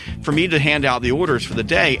office for me to hand out the orders for the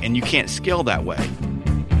day, and you can't scale that way.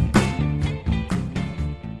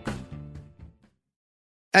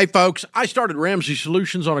 Hey, folks, I started Ramsey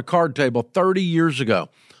Solutions on a card table 30 years ago.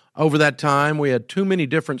 Over that time, we had too many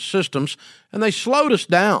different systems, and they slowed us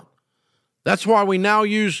down. That's why we now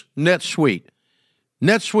use NetSuite.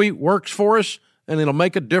 NetSuite works for us, and it'll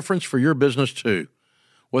make a difference for your business, too.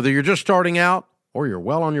 Whether you're just starting out or you're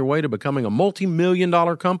well on your way to becoming a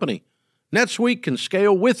multi-million-dollar company, NetSuite can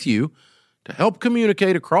scale with you to help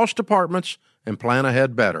communicate across departments and plan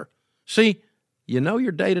ahead better. See, you know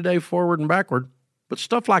your day-to-day forward and backward, but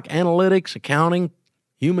stuff like analytics, accounting,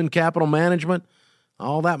 human capital management,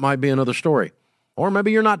 all that might be another story. Or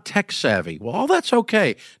maybe you're not tech savvy. Well, all that's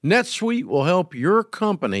okay. NetSuite will help your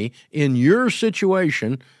company in your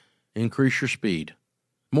situation increase your speed.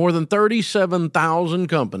 More than 37,000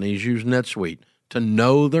 companies use NetSuite to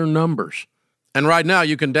know their numbers. And right now,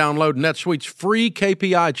 you can download NetSuite's free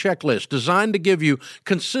KPI checklist designed to give you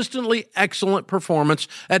consistently excellent performance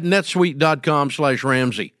at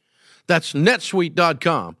netsuite.com/Ramsey. That's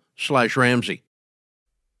netsuite.com/Ramsey.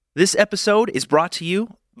 This episode is brought to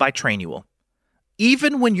you by Trainual.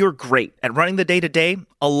 Even when you're great at running the day-to-day,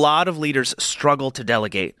 a lot of leaders struggle to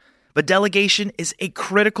delegate. But delegation is a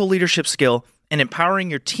critical leadership skill, and empowering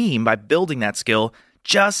your team by building that skill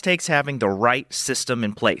just takes having the right system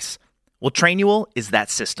in place. Well, Trainual is that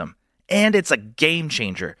system, and it's a game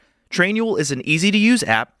changer. Trainual is an easy-to-use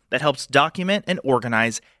app that helps document and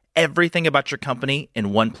organize everything about your company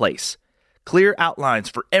in one place. Clear outlines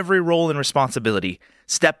for every role and responsibility,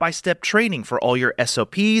 step-by-step training for all your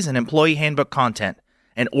SOPs and employee handbook content,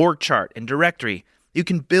 an org chart and directory. You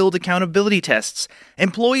can build accountability tests.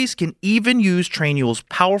 Employees can even use Trainual's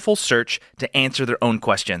powerful search to answer their own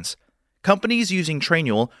questions. Companies using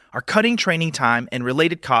Trainual are cutting training time and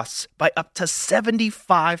related costs by up to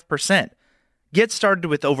 75%. Get started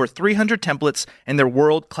with over 300 templates and their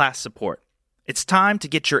world-class support. It's time to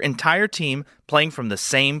get your entire team playing from the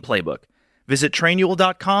same playbook. Visit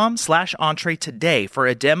Trainual.com/Entree today for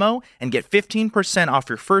a demo and get 15% off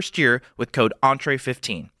your first year with code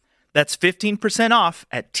Entree15. That's 15% off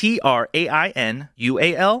at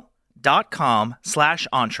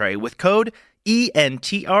TRAINUAL.com/Entree with code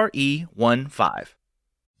ENTRE15.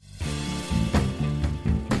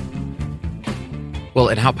 Well,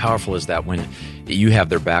 and how powerful is that when you have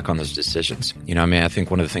their back on those decisions? I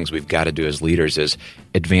think one of the things we've got to do as leaders is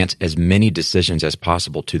advance as many decisions as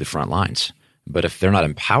possible to the front lines. But if they're not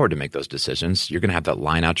empowered to make those decisions, you're going to have that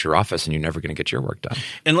line out your office and you're never going to get your work done.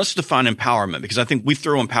 And let's define empowerment, because I think we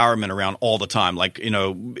throw empowerment around all the time.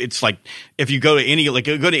 It's like if you go to any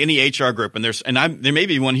HR group and there may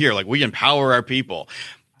be one here, like we empower our people.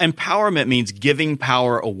 Empowerment means giving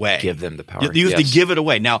power away. Give them the power. You have to give it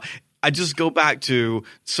away. Now, I just go back to,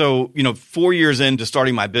 4 years into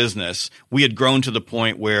starting my business, we had grown to the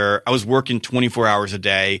point where I was working 24 hours a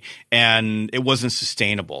day and it wasn't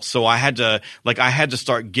sustainable. So I had to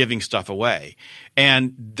start giving stuff away.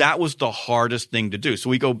 And that was the hardest thing to do. So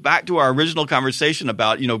we go back to our original conversation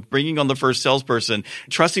about, bringing on the first salesperson,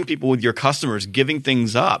 trusting people with your customers, giving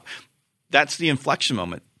things up. That's the inflection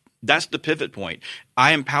moment. That's the pivot point.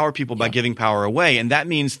 I empower people by giving power away. And that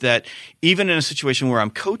means that even in a situation where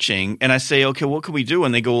I'm coaching and I say, okay, what can we do?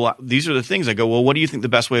 And they go, well, these are the things. I go, well, what do you think the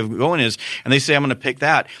best way of going is? And they say, I'm going to pick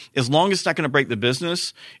that. As long as it's not going to break the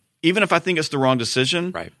business, even if I think it's the wrong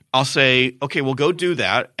decision, right, I'll say, okay, well, go do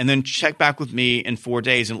that and then check back with me in 4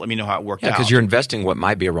 days and let me know how it worked out. Because you're investing what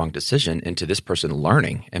might be a wrong decision into this person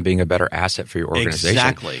learning and being a better asset for your organization.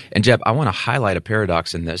 Exactly. And Jeb, I want to highlight a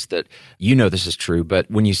paradox in this that this is true,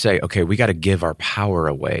 but when you say, okay, we got to give our power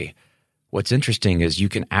away, what's interesting is you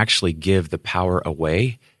can actually give the power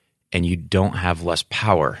away and you don't have less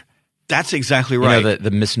power. That's exactly right.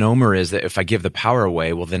 The misnomer is that if I give the power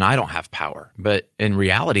away, well, then I don't have power. But in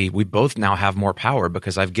reality, we both now have more power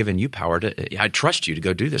because I've given you power I trust you to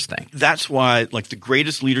go do this thing. That's why, the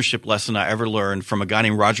greatest leadership lesson I ever learned from a guy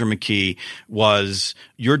named Roger McKee was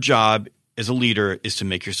your job as a leader is to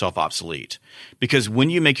make yourself obsolete. Because when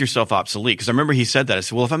you make yourself obsolete, because I remember he said that, I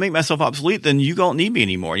said, well, if I make myself obsolete, then you don't need me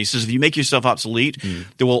anymore. And he says, if you make yourself obsolete,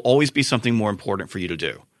 there will always be something more important for you to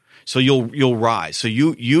do. So you'll rise. So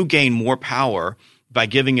you gain more power by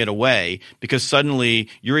giving it away because suddenly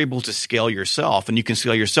you're able to scale yourself, and you can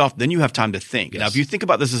scale yourself. Then you have time to think. Yes. Now, if you think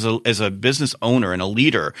about this as a business owner and a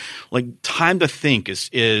leader, time to think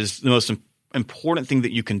is the most important thing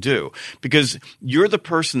that you can do, because you're the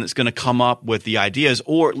person that's going to come up with the ideas,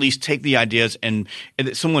 or at least take the ideas and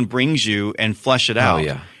that someone brings you and flesh it out. Oh,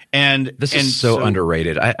 yeah. And this is so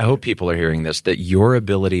underrated. I hope people are hearing this, that your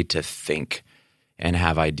ability to think and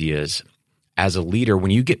have ideas as a leader,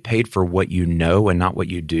 when you get paid for what you know and not what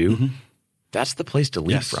you do, that's the place to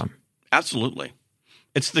lead from. Absolutely.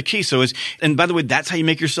 It's the key. And by the way, that's how you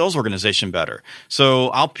make your sales organization better. So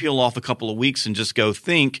I'll peel off a couple of weeks and just go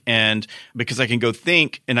think. And because I can go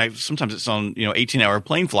think, and sometimes it's on, 18-hour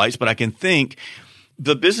plane flights, but I can think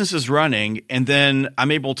the business is running, and then I'm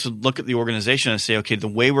able to look at the organization and say, okay, the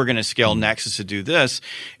way we're going to scale next is to do this,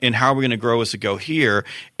 and how are we going to grow is to go here.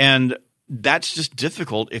 And that's just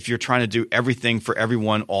difficult if you're trying to do everything for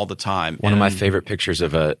everyone all the time. One of my favorite pictures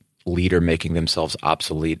of a leader making themselves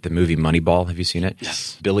obsolete, the movie Moneyball. Have you seen it?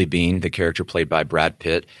 Yes. Billy Beane, the character played by Brad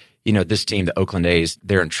Pitt. This team, the Oakland A's,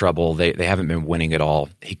 they're in trouble. They haven't been winning at all.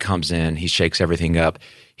 He comes in, he shakes everything up.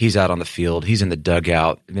 He's out on the field. He's in the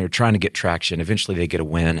dugout, and they're trying to get traction. Eventually, they get a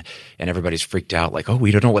win, and everybody's freaked out, like, "Oh, we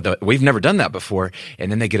don't know we've never done that before."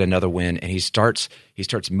 And then they get another win, and he starts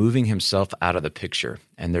moving himself out of the picture.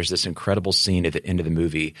 And there's this incredible scene at the end of the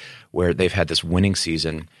movie where they've had this winning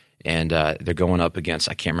season, and they're going up against,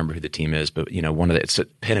 I can't remember who the team is, but it's a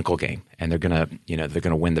pinnacle game, and they're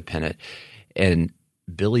gonna win the pennant. And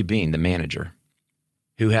Billy Beane, the manager,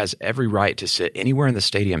 who has every right to sit anywhere in the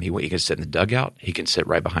stadium. He can sit in the dugout. He can sit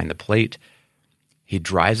right behind the plate. He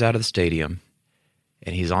drives out of the stadium,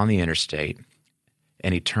 and he's on the interstate,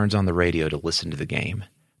 and he turns on the radio to listen to the game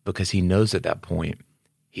because he knows at that point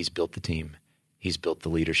he's built the team. He's built the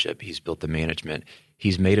leadership. He's built the management.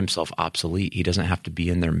 He's made himself obsolete. He doesn't have to be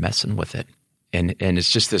in there messing with it. And it's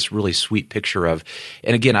just this really sweet picture of,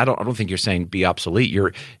 and again, I don't think you're saying be obsolete.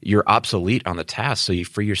 You're obsolete on the task, so you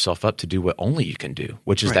free yourself up to do what only you can do,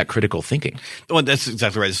 which is that critical thinking. Well, that's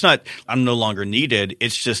exactly right. It's not I'm no longer needed.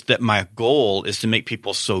 It's just that my goal is to make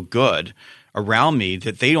people so good around me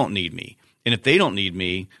that they don't need me. And if they don't need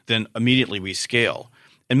me, then immediately we scale.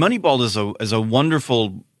 And Moneyball is a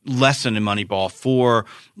wonderful lesson in Moneyball for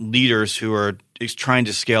leaders who are trying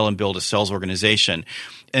to scale and build a sales organization.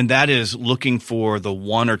 And that is looking for the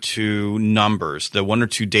one or two numbers, the one or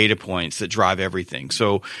two data points that drive everything.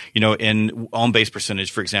 So, in on-base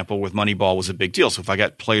percentage, for example, with Moneyball was a big deal. So if I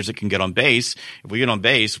got players that can get on base, if we get on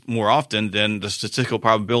base more often, then the statistical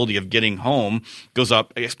probability of getting home goes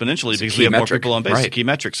up exponentially because we have more people on base. It's a key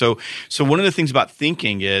metric. So one of the things about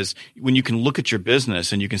thinking is when you can look at your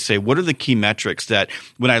business and you can say, what are the key metrics that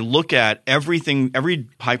when I look at everything, every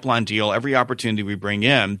pipeline deal, every opportunity we bring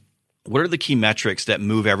in, what are the key metrics that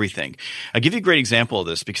move everything? I'll give you a great example of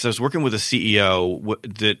this because I was working with a CEO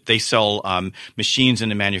that they sell machines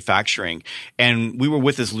into manufacturing. And we were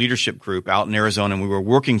with this leadership group out in Arizona, and we were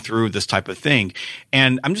working through this type of thing.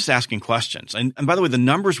 And I'm just asking questions. And by the way, the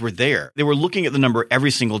numbers were there. They were looking at the number every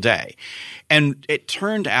single day. And it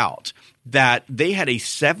turned out that they had a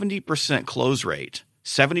 70% close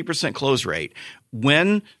rate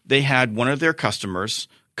when they had one of their customers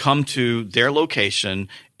come to their location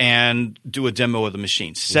and do a demo of the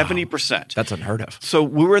machine. 70%. Wow. That's unheard of. So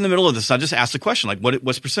we were in the middle of this. I just asked the question, like,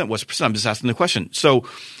 what's percent? What's percent? I'm just asking the question. So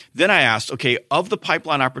then I asked, okay, of the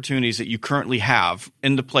pipeline opportunities that you currently have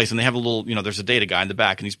into place, and they have a little, there's a data guy in the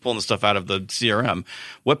back, and he's pulling the stuff out of the CRM.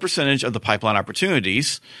 What percentage of the pipeline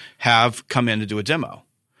opportunities have come in to do a demo?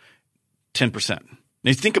 10%. Now,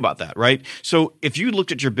 you think about that, right? So if you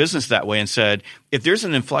looked at your business that way and said, if there's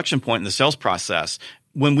an inflection point in the sales process,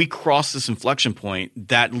 when we cross this inflection point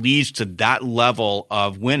that leads to that level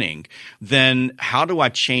of winning, then how do I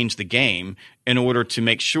change the game in order to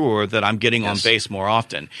make sure that I'm getting on base more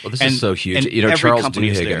often? Well, this is so huge. Charles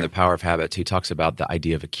Duhigg in The Power of Habits, he talks about the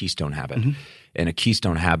idea of a keystone habit. Mm-hmm. And a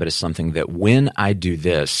keystone habit is something that when I do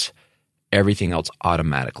this, everything else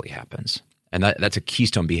automatically happens. And that's a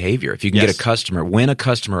keystone behavior. If you can get a customer, when a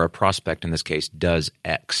customer or a prospect in this case does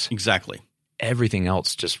X. Exactly. Everything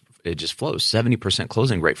else just flows. 70%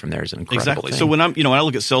 closing rate from there is an incredible thing. So when when I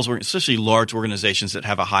look at sales, especially large organizations that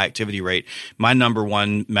have a high activity rate, my number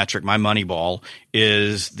one metric, my Moneyball,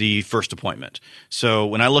 is the first appointment. So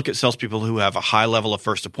when I look at salespeople who have a high level of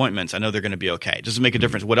first appointments, I know they're going to be okay. It doesn't make a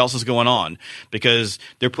difference what else is going on because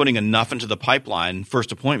they're putting enough into the pipeline,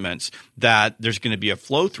 first appointments, that there's going to be a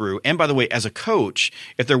flow through. And by the way, as a coach,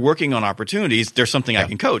 if they're working on opportunities, there's something I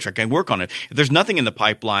can coach. I can work on it. If there's nothing in the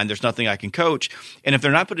pipeline, there's nothing I can coach. And if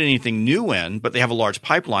they're not putting anything new in, but they have a large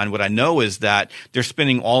pipeline, what I know is that they're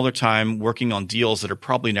spending all their time working on deals that are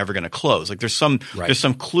probably never going to close. Like there's some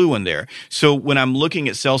clue in there. So when I'm looking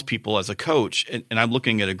at salespeople as a coach and I'm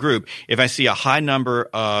looking at a group, if I see a high number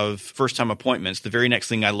of first-time appointments, the very next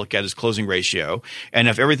thing I look at is closing ratio. And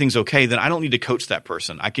if everything's okay, then I don't need to coach that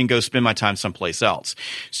person. I can go spend my time someplace else.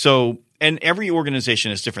 So and every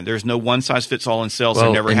organization is different. There's no one-size-fits-all in sales.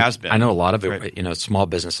 There never has been. I know a lot of it, small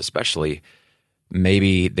business especially,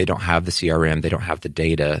 maybe they don't have the CRM, they don't have the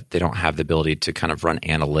data, they don't have the ability to kind of run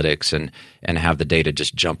analytics and have the data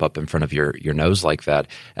just jump up in front of your nose like that.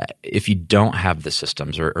 If you don't have the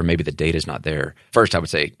systems or maybe the data is not there, first I would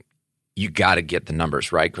say you got to get the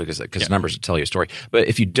numbers, right? Because numbers tell you a story. But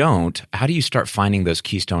if you don't, how do you start finding those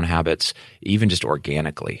keystone habits even just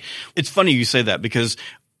organically? It's funny you say that because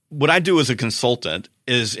what I do as a consultant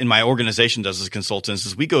is, in my organization does as consultants,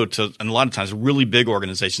 is we go to, and a lot of times, really big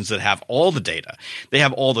organizations that have all the data. They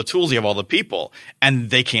have all the tools, they have all the people, and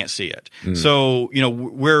they can't see it. So,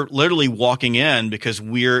 we're literally walking in because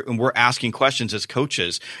we're asking questions as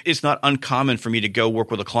coaches. It's not uncommon for me to go work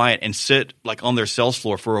with a client and sit like on their sales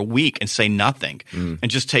floor for a week and say nothing and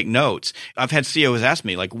just take notes. I've had CEOs ask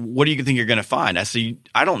me, like, what do you think you're going to find? I say,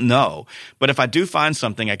 I don't know. But if I do find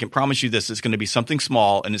something, I can promise you this, it's going to be something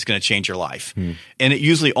small and it's going to change your life. And it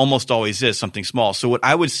usually almost always is something small. So what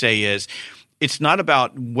I would say is, it's not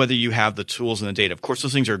about whether you have the tools and the data. Of course,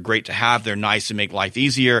 those things are great to have. They're nice to make life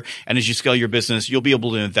easier. And as you scale your business, you'll be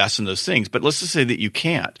able to invest in those things. But let's just say that you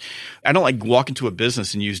can't. I don't like walk into a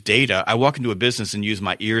business and use data. I walk into a business and use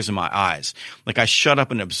my ears and my eyes. Like I shut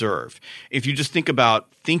up and observe. If you just think about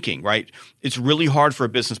thinking, right? It's really hard for a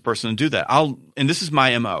business person to do that. And this is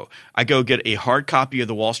my MO. I go get a hard copy of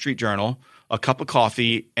the Wall Street Journal, a cup of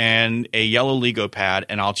coffee, and a yellow Lego pad,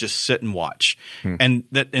 and I'll just sit and watch. And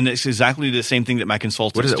it's exactly the same thing that my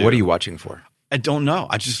consultants do. What are you watching for? I don't know.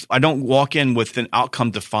 I don't walk in with an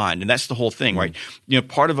outcome defined, and that's the whole thing, right?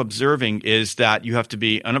 Part of observing is that you have to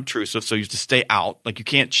be unobtrusive, so you have to stay out. Like you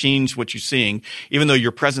can't change what you're seeing, even though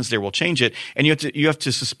your presence there will change it, and you have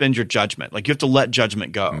to suspend your judgment. Like you have to let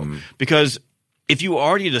judgment go, because if you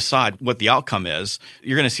already decide what the outcome is,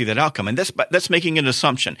 you're going to see that outcome. And that's making an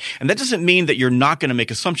assumption. And that doesn't mean that you're not going to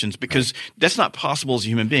make assumptions, because that's not possible as a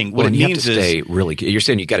human being. What it you means have to stay is really – you're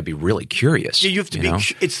saying you got to be really curious. Yeah, you have to be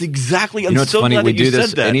 – it's exactly – I'm so glad we that do you this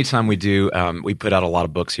said that. Anytime we do we put out a lot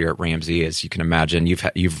of books here at Ramsey, as you can imagine.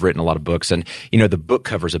 You've written a lot of books, and the book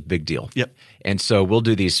cover is a big deal. Yep. And so we'll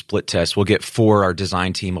do these split tests. We'll get 4. Our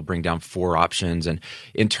design team will bring down 4 options, and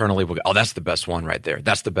internally we'll go, oh, that's the best one right there.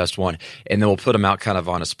 That's the best one. And then we'll put them out kind of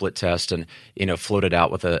on a split test and, float it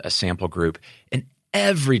out with a sample group. And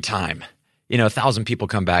every time, 1,000 people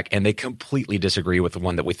come back and they completely disagree with the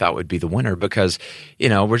one that we thought would be the winner, because,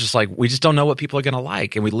 we're just like, we just don't know what people are going to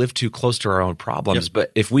like, and we live too close to our own problems. Yep.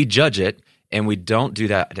 But if we judge it and we don't do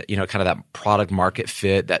that, kind of that product market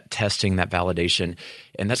fit, that testing, that validation,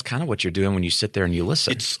 and that's kind of what you're doing when you sit there and you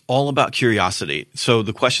listen. It's all about curiosity. So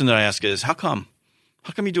the question that I ask is, how come?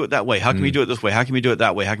 How come you do it that way? How can we do it this way? How can we do it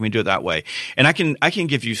that way? How can we do it that way? And I can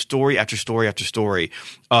give you story after story after story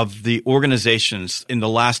of the organizations in the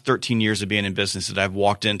last 13 years of being in business that I've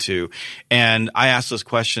walked into. And I ask those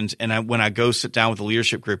questions, and when I go sit down with the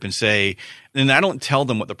leadership group and say, and I don't tell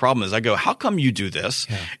them what the problem is. I go, how come you do this?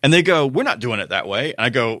 Yeah. And they go, we're not doing it that way. And I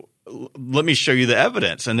go, let me show you the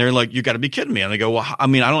evidence. And they're like, you got to be kidding me. And they go, well, I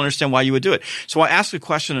don't understand why you would do it. So I ask the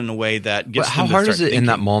question in a way that gets them to start thinking. How hard is it in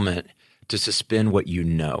that moment to suspend what you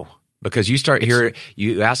know? Because you start here,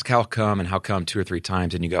 you ask how come and how come 2 or 3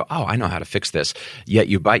 times, and you go, oh, I know how to fix this. Yet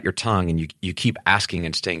you bite your tongue and you keep asking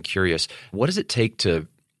and staying curious. What does it take to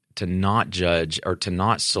not judge or to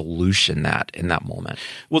not solution that in that moment?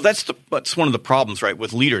 Well, that's one of the problems, right,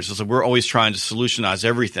 with leaders, is that we're always trying to solutionize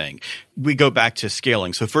everything. We go back to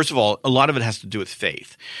scaling. So first of all, a lot of it has to do with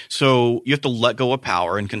faith. So you have to let go of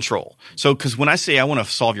power and control. So because when I say I want to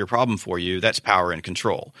solve your problem for you, that's power and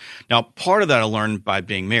control. Now, part of that I learned by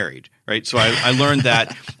being married, right? So I learned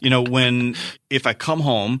that, if I come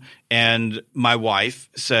home and my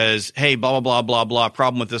wife says, hey, blah, blah, blah, blah, blah,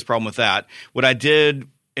 problem with this, problem with that, what I did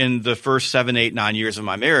in the first 7, 8, 9 years of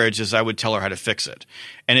my marriage is I would tell her how to fix it.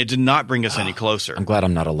 And it did not bring us any closer. I'm glad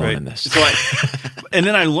I'm not alone in this. So and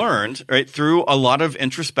then I learned, right, through a lot of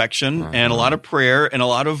introspection and a lot of prayer and a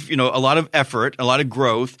lot of effort, a lot of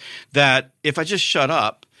growth, that if I just shut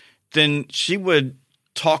up, then she would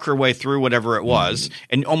talk her way through whatever it was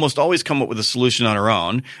and almost always come up with a solution on her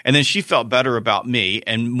own. And then she felt better about me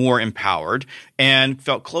and more empowered and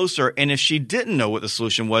felt closer. And if she didn't know what the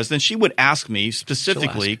solution was, then she would ask me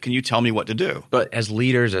specifically, can you tell me what to do? But as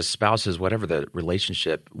leaders, as spouses, whatever the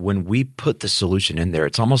relationship, when we put the solution in there,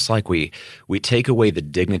 it's almost like we take away the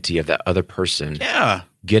dignity of that other person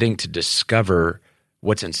getting to discover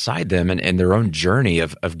what's inside them and their own journey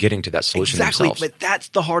of getting to that solution themselves. But that's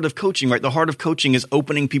the heart of coaching, right? The heart of coaching is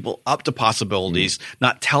opening people up to possibilities,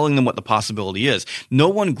 not telling them what the possibility is. No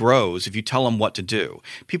one grows if you tell them what to do.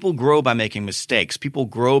 People grow by making mistakes. People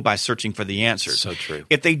grow by searching for the answers. So true.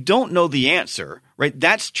 If they don't know the answer, right,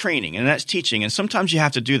 that's training and that's teaching. And sometimes you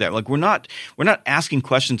have to do that. Like we're not asking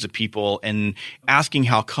questions of people and asking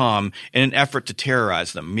how come in an effort to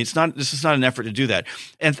terrorize them. I mean, this is not an effort to do that.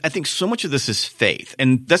 And I think so much of this is faith.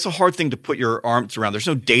 And that's a hard thing to put your arms around. There's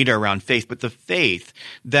no data around faith, but the faith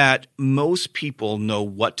that most people know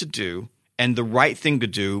what to do and the right thing to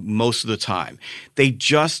do most of the time. They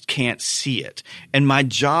just can't see it. And my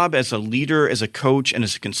job as a leader, as a coach, and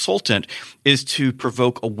as a consultant is to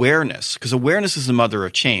provoke awareness, because awareness is the mother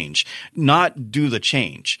of change, not do the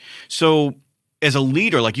change. So as a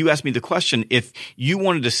leader, like you asked me the question, if you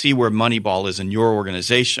wanted to see where Moneyball is in your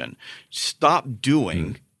organization, stop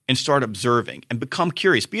doing and start observing and become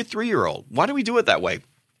curious. Be a 3-year-old. Why do we do it that way?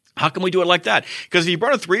 How can we do it like that? Because if you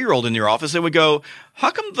brought a 3-year-old in your office, they would go,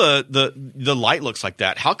 how come the light looks like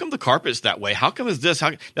that? How come the carpet's that way? How come is this?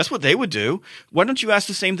 That's what they would do. Why don't you ask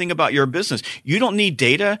the same thing about your business? You don't need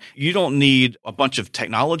data. You don't need a bunch of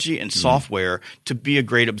technology and software to be a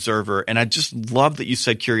great observer. And I just love that you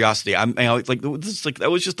said curiosity. That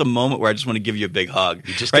was just a moment where I just want to give you a big hug.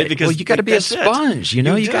 Right? Because you got to be a sponge. You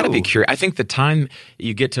got to be curious. I think the time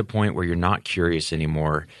you get to a point where you're not curious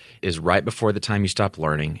anymore is right before the time you stop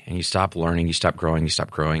learning, and you stop learning, you stop growing, you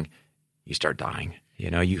start dying.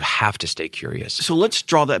 You have to stay curious. So let's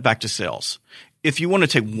draw that back to sales. If you want to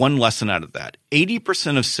take one lesson out of that,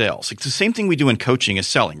 80% of sales, it's the same thing we do in coaching as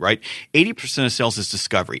selling, right? 80% of sales is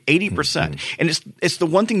discovery, 80%. And it's the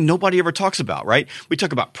one thing nobody ever talks about, right? We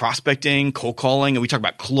talk about prospecting, cold calling, and we talk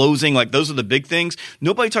about closing. Like those are the big things.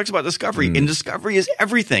 Nobody talks about discovery. And discovery is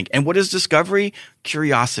everything. And what is discovery?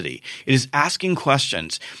 Curiosity. It is asking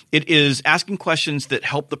questions. It is asking questions that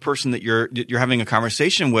help the person that you're having a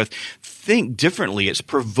conversation with think differently. It's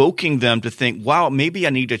provoking them to think, wow, maybe I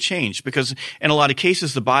need to change. Because in a lot of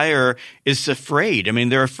cases, the buyer is afraid. I mean,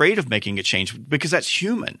 they're afraid of making a change because that's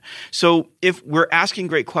human. So if we're asking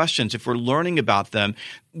great questions, if we're learning about them,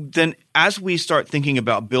 then as we start thinking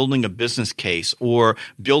about building a business case or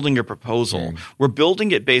building a proposal, we're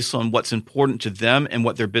building it based on what's important to them and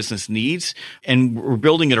what their business needs. And we're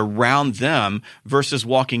building it around them versus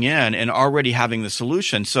walking in and already having the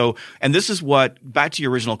solution. So, and this is what, back to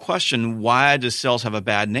your original question, why does sales have a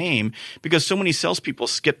bad name? Because so many salespeople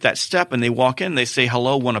skip that step and they walk in, they say,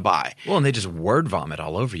 hello, want to buy. Well, and they just word vomit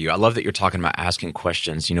all over you. I love that you're talking about asking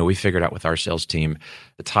questions. We figured out with our sales team,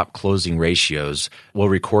 the top closing ratios. We'll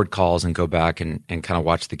record calls and go back and kind of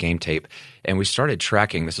watch the game tape. And we started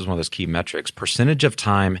tracking, this is one of those key metrics, percentage of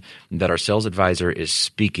time that our sales advisor is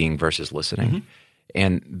speaking versus listening.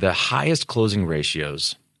 And the highest closing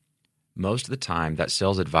ratios, most of the time, that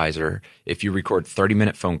sales advisor, if you record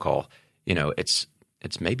 30-minute phone call, it's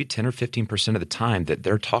maybe 10 or 15% of the time that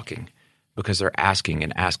they're talking, because they're asking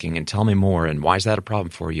and tell me more, and why is that a problem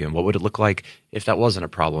for you, and what would it look like if that wasn't a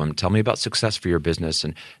problem? Tell me about success for your business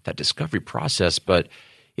and that discovery process. But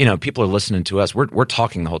people are listening to us. We're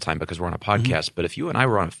talking the whole time because we're on a podcast. But if you and I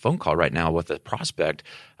were on a phone call right now with a prospect,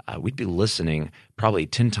 we'd be listening probably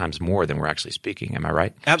 10 times more than we're actually speaking. Am I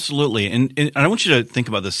right? Absolutely. And I want you to think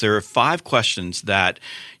about this. There are 5 questions that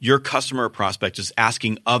your customer or prospect is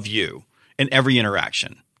asking of you in every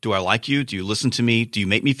interaction. Do I like you? Do you listen to me? Do you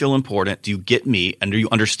make me feel important? Do you get me? And do you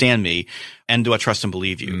understand me? And do I trust and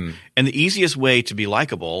believe you? And the easiest way to be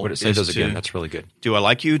likable is say those again. That's really good. Do I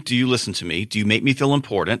like you? Do you listen to me? Do you make me feel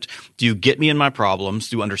important? Do you get me in my problems?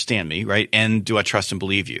 Do you understand me? Right? And do I trust and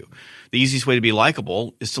believe you? The easiest way to be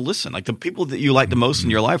likable is to listen. Like the people that you like the most in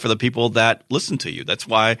your life are the people that listen to you. That's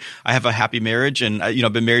why I have a happy marriage, and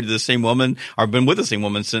I've been married to the same woman, or I've been with the same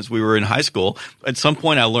woman since we were in high school. At some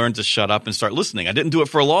point, I learned to shut up and start listening. I didn't do it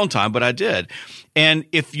for a long time, but I did. And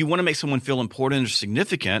if you want to make someone feel important or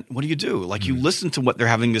significant, what do? Like you listen to what they're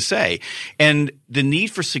having to say. And the need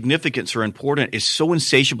for significance or important is so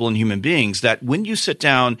insatiable in human beings that when you sit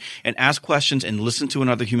down and ask questions and listen to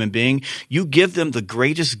another human being, you give them the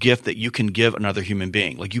greatest gift that you can give another human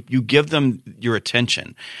being. Like you give them your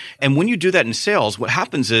attention. And when you do that in sales, what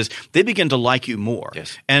happens is they begin to like you more.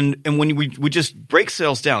 Yes. And when we just break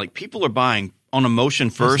sales down, like people are buying on emotion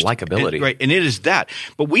first. It's likability. Right. And it is that.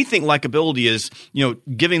 But we think likability is,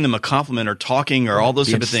 giving them a compliment or talking or all those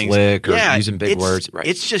type of things. Slick or using big words. Right.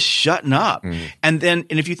 It's just shutting up. And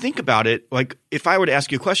if you think about it, like if I were to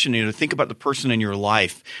ask you a question, think about the person in your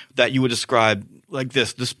life that you would describe like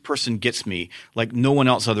this person gets me like no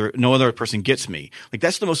other person gets me. Like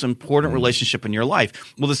that's the most important relationship in your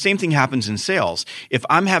life. Well, the same thing happens in sales. If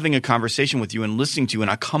I'm having a conversation with you and listening to you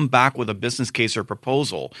and I come back with a business case or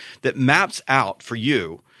proposal that maps out for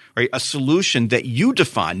you, right, a solution that you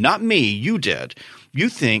define, not me, you did. You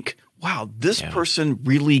think, wow, this person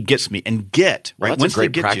really gets me and right? Well, that's Once a great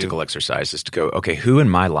they get practical you, exercise is to go, okay, who in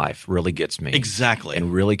my life really gets me? Exactly.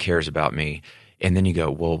 And really cares about me. And then you go,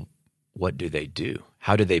 well, what do they do?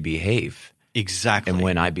 How do they behave? Exactly. And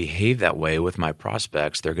when I behave that way with my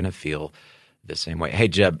prospects, they're going to feel the same way. Hey,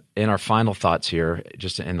 Jeb, in our final thoughts here,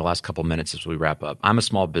 just in the last couple of minutes as we wrap up, I'm a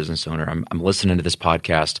small business owner. I'm listening to this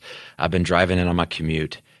podcast. I've been driving in on my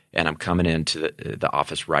commute, and I'm coming into the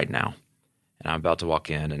office right now. And I'm about to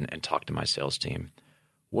walk in and talk to my sales team.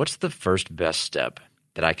 What's the first best step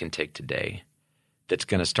that I can take today that's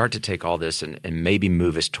going to start to take all this and maybe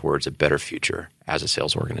move us towards a better future as a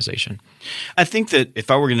sales organization? I think that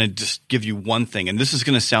if I were going to just give you one thing, and this is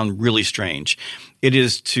going to sound really strange, it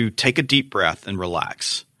is to take a deep breath and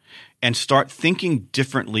relax and start thinking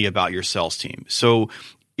differently about your sales team. So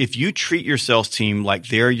if you treat your sales team like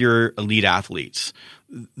they're your elite athletes,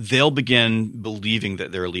 they'll begin believing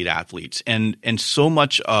that they're elite athletes. And so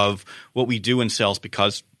much of what we do in sales,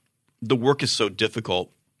 because the work is so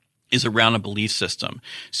difficult, is around a belief system.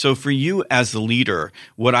 So for you as the leader,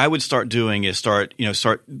 what I would start doing is start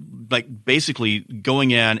like basically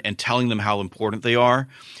going in and telling them how important they are.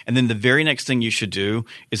 And then the very next thing you should do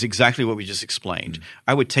is exactly what we just explained.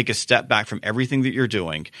 I would take a step back from everything that you're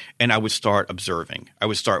doing and I would start observing. I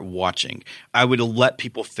would start watching. I would let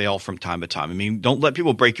people fail from time to time. I mean, don't let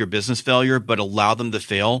people break your business failure, but allow them to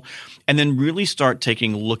fail. And then really start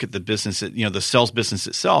taking a look at the business, the sales business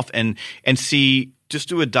itself and see, just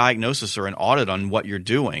do a diagnosis or an audit on what you're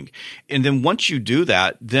doing. And then once you do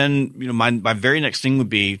that, then my very next thing would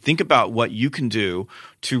be think about what you can do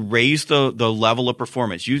to raise the level of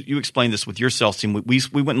performance. You explained this with your sales team.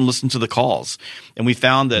 We went and listened to the calls, and we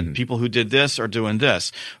found that people who did this are doing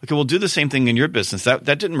this. Okay, we'll do the same thing in your business. That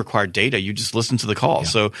didn't require data. You just listened to the calls.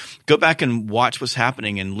 Yeah. So go back and watch what's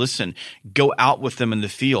happening and listen. Go out with them in the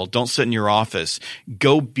field. Don't sit in your office.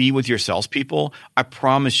 Go be with your salespeople. I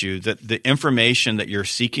promise you that the information that you're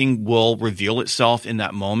seeking will reveal itself in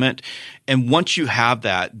that moment. And once you have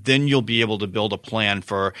that, then you'll be able to build a plan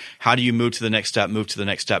for how do you move to the next step, move to the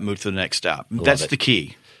next step, move to the next step. That's the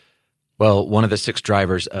key. Well, one of the 6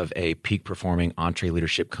 drivers of a peak performing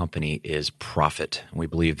EntreLeadership company is profit. We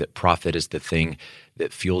believe that profit is the thing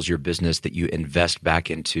that fuels your business, that you invest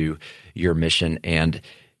back into your mission. And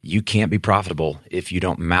you can't be profitable if you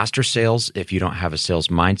don't master sales, if you don't have a sales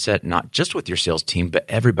mindset, not just with your sales team, but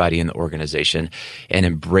everybody in the organization, and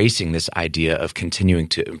embracing this idea of continuing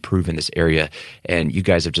to improve in this area. And you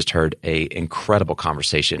guys have just heard an incredible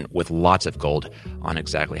conversation with lots of gold on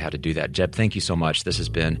exactly how to do that. Jeb, thank you so much. This has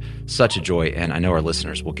been such a joy, and I know our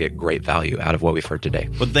listeners will get great value out of what we've heard today.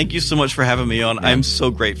 Well, thank you so much for having me on. Yeah. I'm so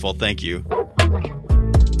grateful. Thank you.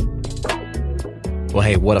 Well,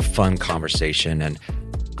 hey, what a fun conversation. And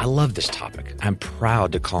I love this topic. I'm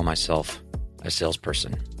proud to call myself a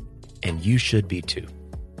salesperson, and you should be too.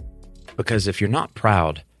 Because if you're not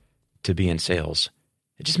proud to be in sales,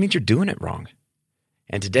 it just means you're doing it wrong.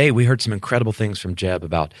 And today we heard some incredible things from Jeb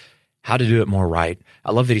about how to do it more right.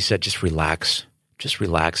 I love that he said, just relax. Just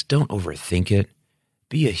relax. Don't overthink it.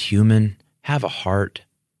 Be a human. Have a heart.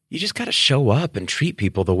 You just got to show up and treat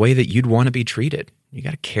people the way that you'd want to be treated. You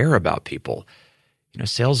got to care about people.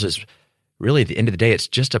 Sales is really, at the end of the day, it's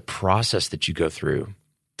just a process that you go through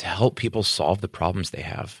to help people solve the problems they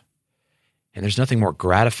have. And there's nothing more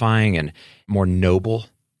gratifying and more noble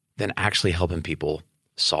than actually helping people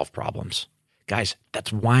solve problems. Guys,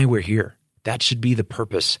 that's why we're here. That should be the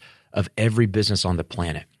purpose of every business on the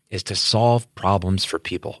planet, is to solve problems for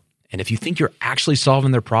people. And if you think you're actually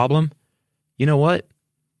solving their problem, you know what?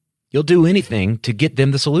 You'll do anything to get them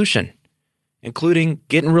the solution, including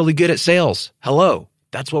getting really good at sales. Hello.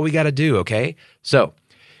 That's what we got to do, okay? So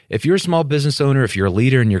if you're a small business owner, if you're a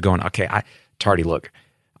leader and you're going, okay, Tardy, look,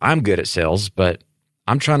 I'm good at sales, but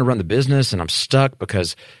I'm trying to run the business and I'm stuck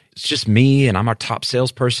because it's just me and I'm our top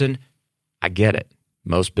salesperson. I get it.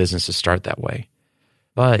 Most businesses start that way.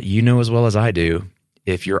 But you know as well as I do,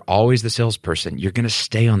 if you're always the salesperson, you're going to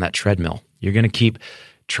stay on that treadmill. You're going to keep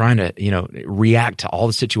trying to, react to all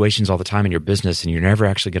the situations all the time in your business, and you're never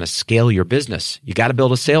actually going to scale your business. You got to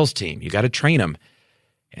build a sales team. You got to train them.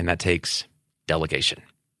 And that takes delegation.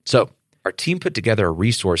 So our team put together a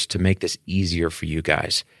resource to make this easier for you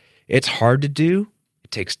guys. It's hard to do.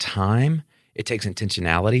 It takes time. It takes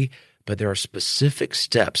intentionality. But there are specific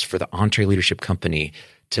steps for the EntreLeadership company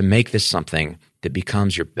to make this something that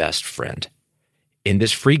becomes your best friend. in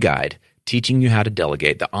this free guide teaching you how to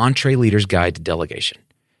delegate, the EntreLeader's Guide to Delegation.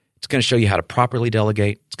 It's going to show you how to properly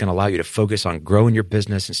delegate. It's going to allow you to focus on growing your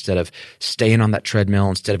business instead of staying on that treadmill,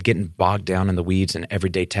 instead of getting bogged down in the weeds and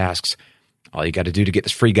everyday tasks. All you got to do to get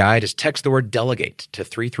this free guide is text the word delegate to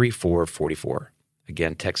 33444.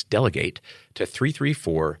 Again, text delegate to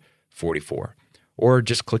 33444. Or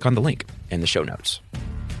just click on the link in the show notes.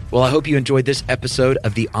 Well, I hope you enjoyed this episode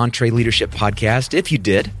of the EntreLeadership Podcast. If you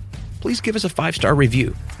did, please give us a 5-star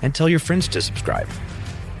review and tell your friends to subscribe.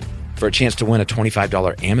 For a chance to win a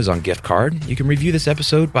 $25 Amazon gift card, you can review this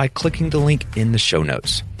episode by clicking the link in the show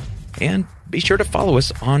notes. And be sure to follow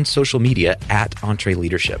us on social media at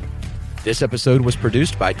EntreLeadership. This episode was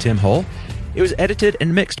produced by Tim Hull. It was edited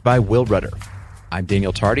and mixed by Will Rudder. I'm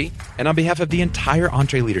Daniel Tardy, and on behalf of the entire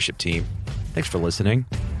EntreLeadership team, thanks for listening.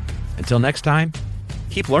 Until next time,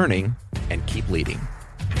 keep learning and keep leading.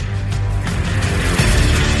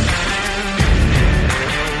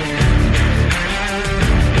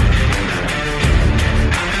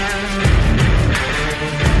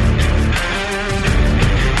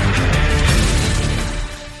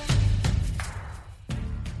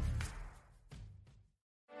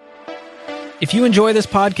 If you enjoy this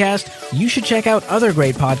podcast, you should check out other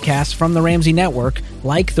great podcasts from the Ramsey Network,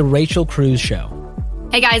 like The Rachel Cruze Show.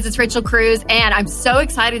 Hey guys, it's Rachel Cruze, and I'm so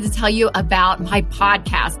excited to tell you about my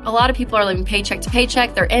podcast. A lot of people are living paycheck to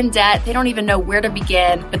paycheck. They're in debt. They don't even know where to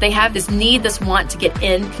begin, but they have this need, this want to get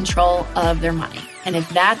in control of their money. And if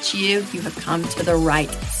that's you, you have come to the right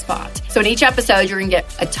spot. So in each episode, you're going to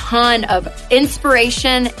get a ton of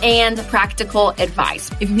inspiration and practical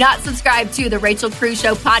advice. If you've not subscribed to the Rachel Cruze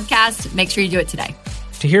Show podcast, make sure you do it today.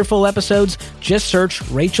 To hear full episodes, just search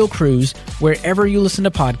Rachel Cruze wherever you listen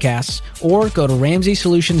to podcasts or go to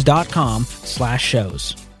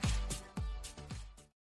RamseySolutions.com/shows.